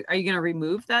going to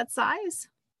remove that size?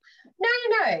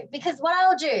 No, because what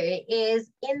I'll do is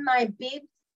in my bibs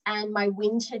and my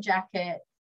winter jacket,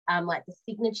 like the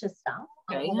signature stuff,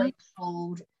 I'll always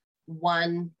hold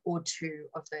 1 or 2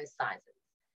 of those sizes.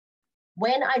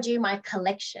 When I do my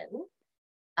collection,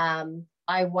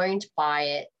 I won't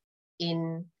buy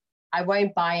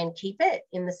and keep it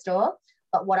in the store,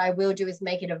 but what I will do is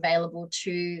make it available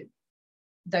to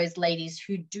those ladies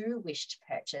who do wish to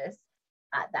purchase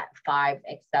at that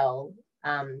 5XL.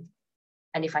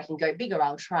 And if I can go bigger,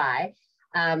 I'll try.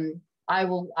 I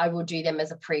will do them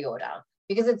as a pre-order,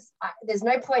 because there's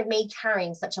no point me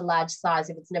carrying such a large size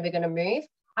if it's never going to move.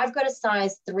 I've got a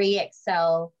size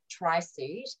 3XL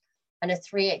tri-suit and a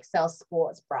 3XL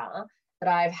sports bra that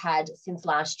I've had since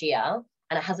last year,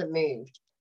 and it hasn't moved.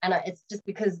 And it's just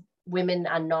because women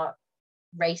are not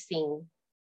racing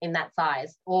in that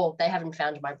size, or they haven't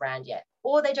found my brand yet,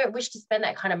 or they don't wish to spend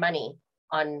that kind of money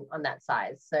on that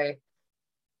size. So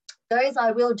those I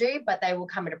will do, but they will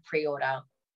come at a pre-order,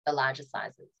 the larger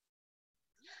sizes.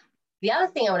 The other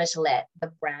thing I wanted to let the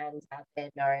brands out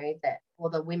there know, or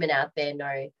the women out there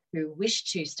know who wish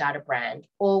to start a brand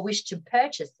or wish to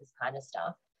purchase this kind of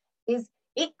stuff, is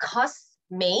it costs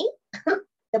me,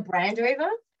 the brand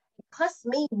owner, it costs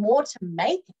me more to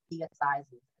make bigger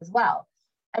sizes as well.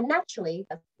 And naturally,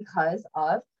 that's because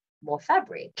of more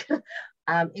fabric.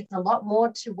 It's a lot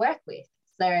more to work with.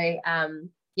 So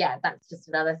that's just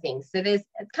another thing. So it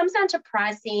comes down to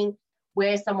pricing,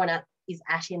 where someone is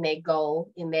at in their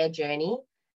goal, in their journey,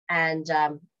 and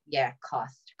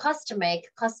cost to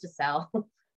make, cost to sell.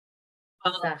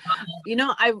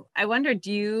 I wonder,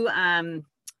 do you,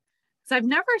 because I've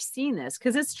never seen this,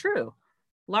 because it's true.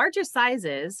 Larger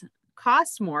sizes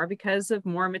cost more because of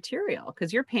more material,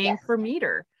 because you're paying per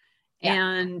meter. Yeah.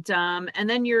 And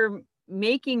then you're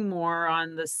making more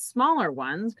on the smaller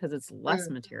ones because it's less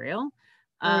material.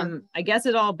 I guess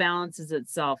it all balances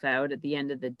itself out at the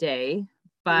end of the day.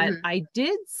 But I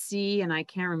did see, and I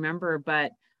can't remember,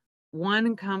 but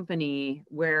one company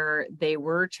where they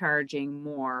were charging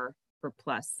more for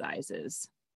plus sizes.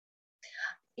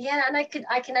 Yeah, and I can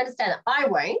understand that. I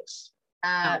won't,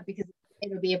 because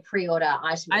it would be a pre-order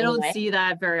item. I don't see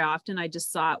that very often. I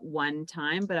just saw it one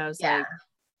time, but I was like,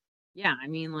 I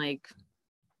mean, like,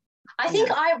 I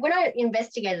think when I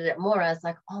investigated it more, I was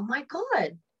like, oh my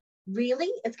God,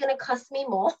 really? It's going to cost me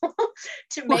more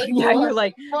to make more. You're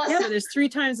like, but there's 3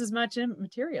 times as much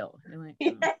material. You're like,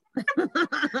 there's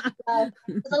a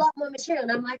lot more material.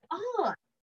 And I'm like, it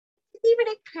didn't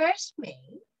even occur to me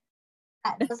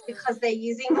that just because they're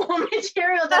using more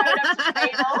material that I would have to pay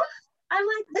it off. I'm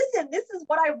like, listen, this is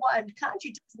what I want. Can't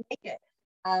you just make it?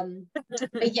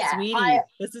 But yeah, Sweetie,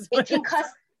 this is what it can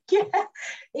cost. Yeah,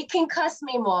 it can cost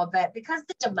me more, but because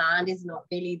the demand is not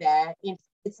really there,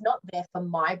 it's not there for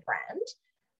my brand,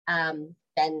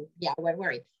 then I won't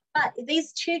worry. But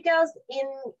these 2 girls in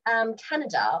in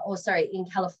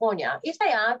California, if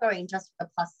they are going just for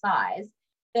the plus size,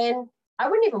 then I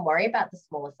wouldn't even worry about the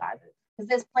smaller sizes, because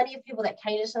there's plenty of people that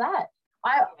cater to that.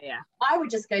 I would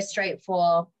just go straight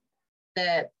for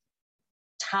the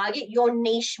target your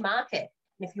niche market.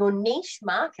 And if your niche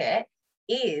market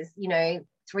is,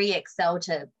 3XL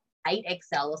to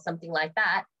 8XL or something like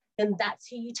that, then that's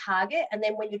who you target. And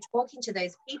then when you're talking to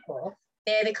those people,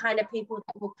 they're the kind of people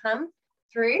that will come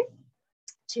through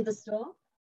to the store.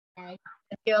 Okay.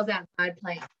 The girls outside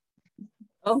playing.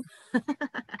 Oh.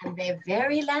 And they're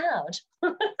very loud.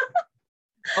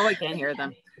 I can't hear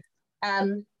them.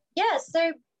 Just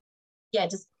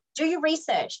do your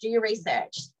research.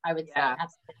 I would say,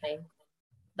 absolutely.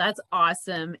 That's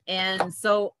awesome. And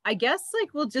so I guess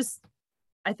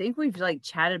I think we've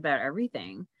chatted about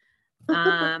everything.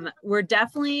 We're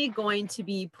definitely going to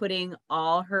be putting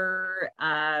all her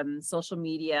social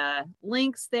media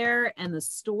links there and the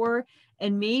store.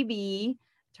 And maybe,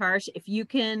 Tarsh, if you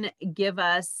can give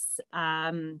us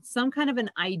some kind of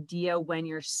an idea when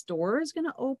your store is going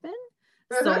to open,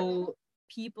 so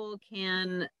people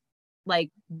can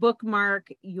bookmark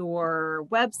your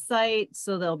website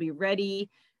so they'll be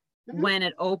ready when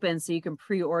it opens, so you can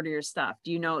pre-order your stuff.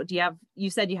 You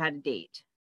said you had a date?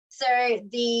 So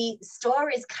the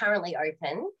store is currently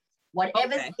open.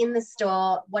 Whatever is in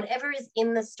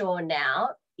the store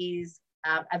now is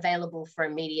available for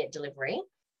immediate delivery.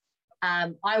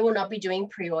 I will not be doing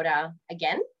pre-order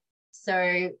again.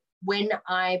 So when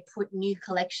I put new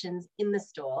collections in the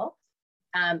store,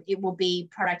 it will be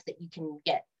product that you can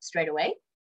get straight away.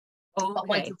 Okay. But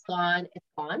once it's gone, it's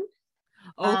gone.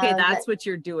 Okay, that's what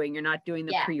you're doing. You're not doing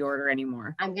the pre-order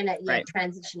anymore. I'm gonna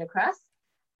transition across.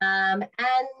 And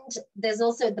there's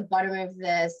also at the bottom of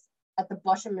the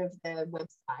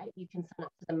website, you can sign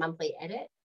up for the monthly edit.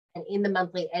 And in the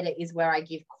monthly edit is where I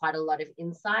give quite a lot of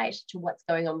insight to what's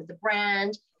going on with the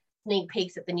brand, sneak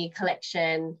peeks at the new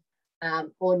collection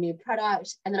or new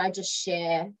product. And then I just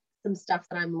share some stuff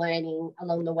that I'm learning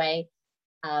along the way.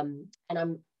 And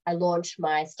I launched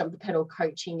my Stomp the Pedal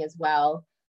coaching as well.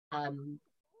 I'm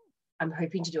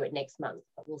hoping to do it next month,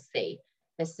 but we'll see.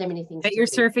 There's so many things. Get your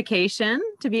certification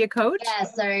to be a coach? Yeah,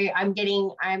 so I'm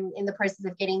in the process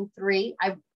of getting 3.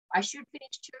 I should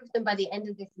finish 2 of them by the end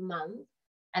of this month.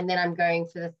 And then I'm going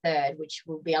for the 3rd, which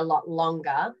will be a lot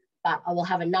longer, but I will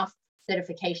have enough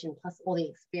certification plus all the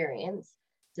experience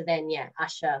to then,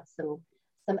 usher some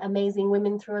amazing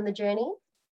women through on the journey.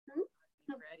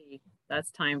 Ready.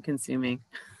 That's time consuming.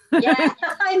 Yeah,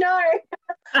 I know.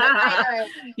 I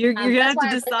know. You're going to have to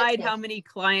decide how many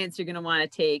clients you're going to want to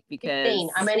take because 15.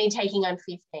 I'm only taking on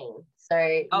 15.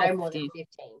 So no more than 15.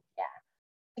 Yeah.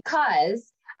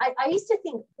 Because I used to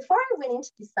think before I went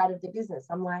into this side of the business,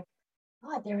 I'm like,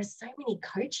 God, there are so many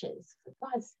coaches. For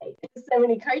God's sake, there's so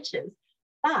many coaches.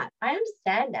 But I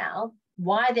understand now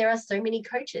why there are so many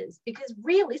coaches, because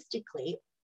realistically,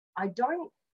 I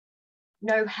don't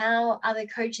know how other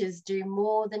coaches do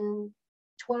more than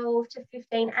 12 to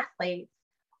 15 athletes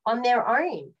on their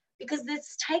own, because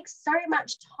this takes so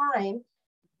much time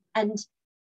and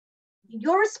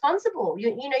you're responsible.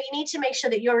 You need to make sure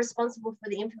that you're responsible for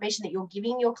the information that you're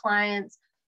giving your clients,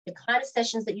 the kind of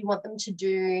sessions that you want them to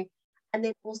do, and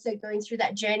then also going through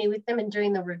that journey with them and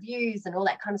doing the reviews and all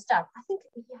that kind of stuff. I think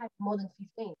if you had more than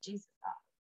 15, Jesus.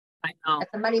 I know.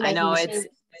 That's a money-making machine.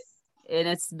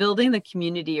 It's building the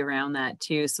community around that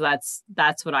too. So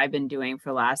that's what I've been doing for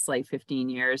the last 15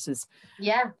 years is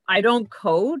I don't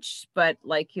coach, but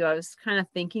I was kind of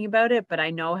thinking about it, but I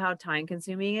know how time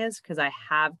consuming it is because I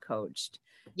have coached.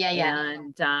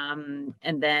 And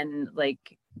then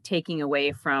taking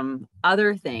away from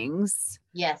other things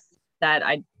that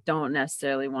I don't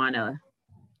necessarily want to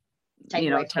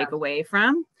take away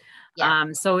from.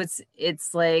 So it's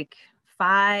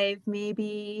 5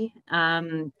 maybe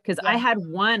because I had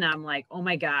one. I'm like, oh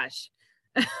my gosh.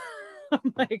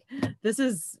 I'm like, this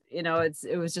is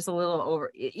it was just a little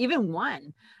over even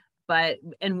one,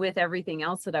 and with everything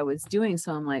else that I was doing,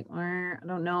 so I'm like, I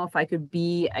don't know if I could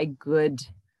be a good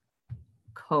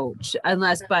coach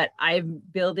but I'm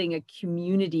building a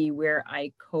community where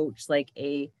I coach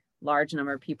a large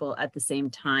number of people at the same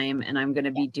time, and I'm going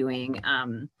to be doing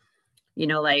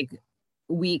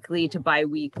weekly to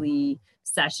bi-weekly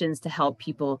sessions to help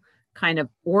people kind of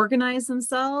organize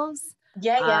themselves.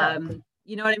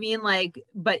 You know what I mean?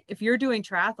 But if you're doing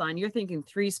triathlon, you're thinking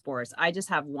 3 sports. I just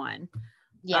have 1.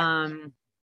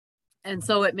 And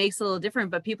so it makes it a little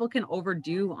different, but people can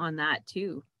overdo on that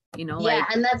too, and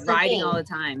that's riding all the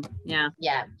time. And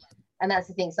that's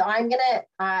the thing. So I'm gonna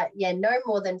no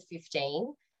more than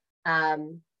 15.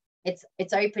 It's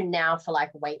open now for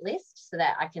wait list so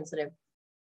that I can sort of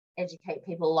educate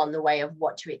people along the way of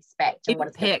what to expect and what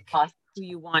it's going to cost. Who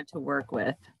you want to work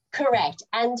with. Correct.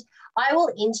 And I will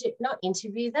not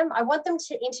interview them. I want them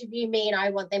to interview me, and I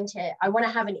want to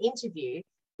have an interview,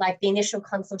 the initial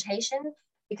consultation,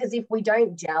 because if we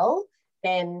don't gel,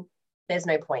 then there's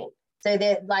no point. So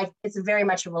it's very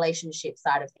much a relationship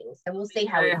side of things. So we'll see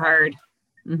how very hard.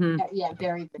 Mm-hmm. Yeah,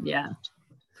 very good. Yeah.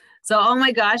 So, oh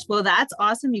my gosh. Well, that's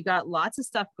awesome. You got lots of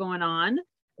stuff going on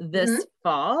this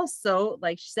fall. So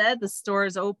like she said, the store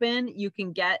is open. You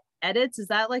can get edits. Is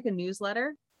that like a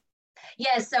newsletter?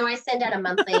 Yeah. So I send out a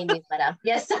monthly newsletter.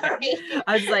 Yeah. Sorry.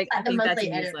 I was like, I think that's a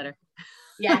newsletter.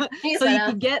 Yeah. So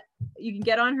you can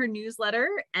get on her newsletter.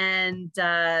 And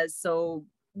so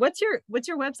what's your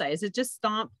website? Is it just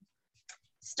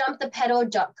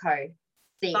stompthepedal.co?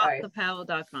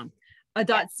 Stompthepedal.com.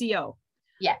 .co.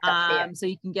 Yeah. So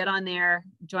you can get on there,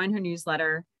 join her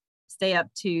newsletter, stay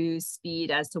up to speed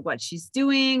as to what she's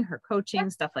doing, her coaching,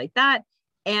 stuff like that.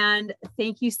 And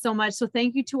thank you so much. So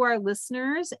thank you to our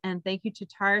listeners, and thank you to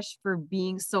Tarsh for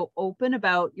being so open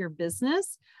about your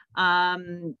business.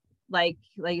 Like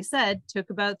you said,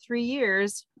 took about 3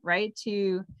 years, right,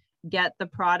 to get the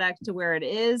product to where it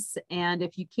is. And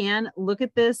if you can,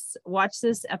 watch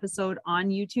this episode on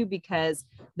YouTube, because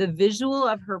the visual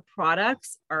of her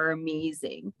products are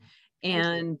amazing.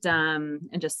 And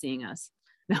just seeing us.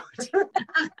 No.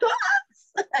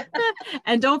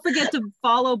 And don't forget to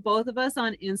follow both of us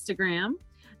on Instagram.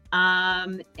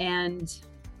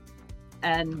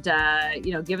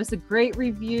 Give us a great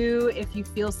review if you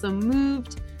feel so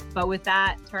moved. But with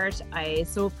that, Tarsh, I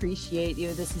so appreciate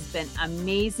you. This has been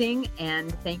amazing,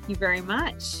 and thank you very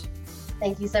much.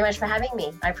 Thank you so much for having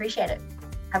me. I appreciate it.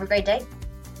 Have a great day.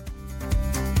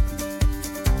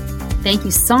 Thank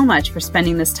you so much for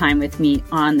spending this time with me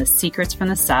on the Secrets from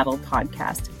the Saddle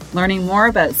podcast, learning more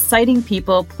about sighting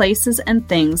people, places, and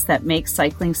things that make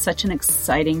cycling such an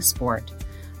exciting sport.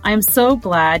 I am so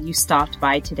glad you stopped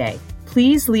by today.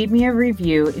 Please leave me a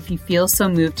review if you feel so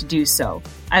moved to do so.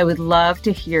 I would love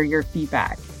to hear your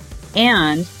feedback.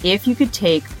 And if you could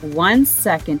take 1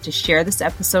 second to share this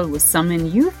episode with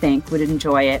someone you think would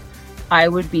enjoy it, I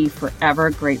would be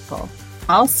forever grateful.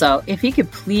 Also, if you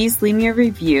could please leave me a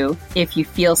review if you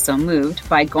feel so moved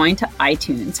by going to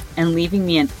iTunes and leaving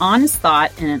me an honest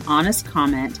thought and an honest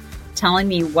comment, telling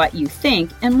me what you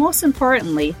think, and most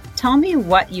importantly, tell me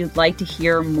what you'd like to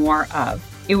hear more of.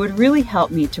 It would really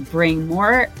help me to bring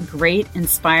more great,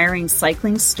 inspiring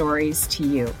cycling stories to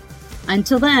you.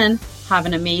 Until then, have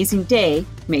an amazing day.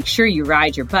 Make sure you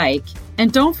ride your bike.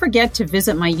 And don't forget to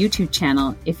visit my YouTube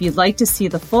channel if you'd like to see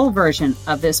the full version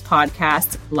of this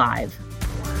podcast live.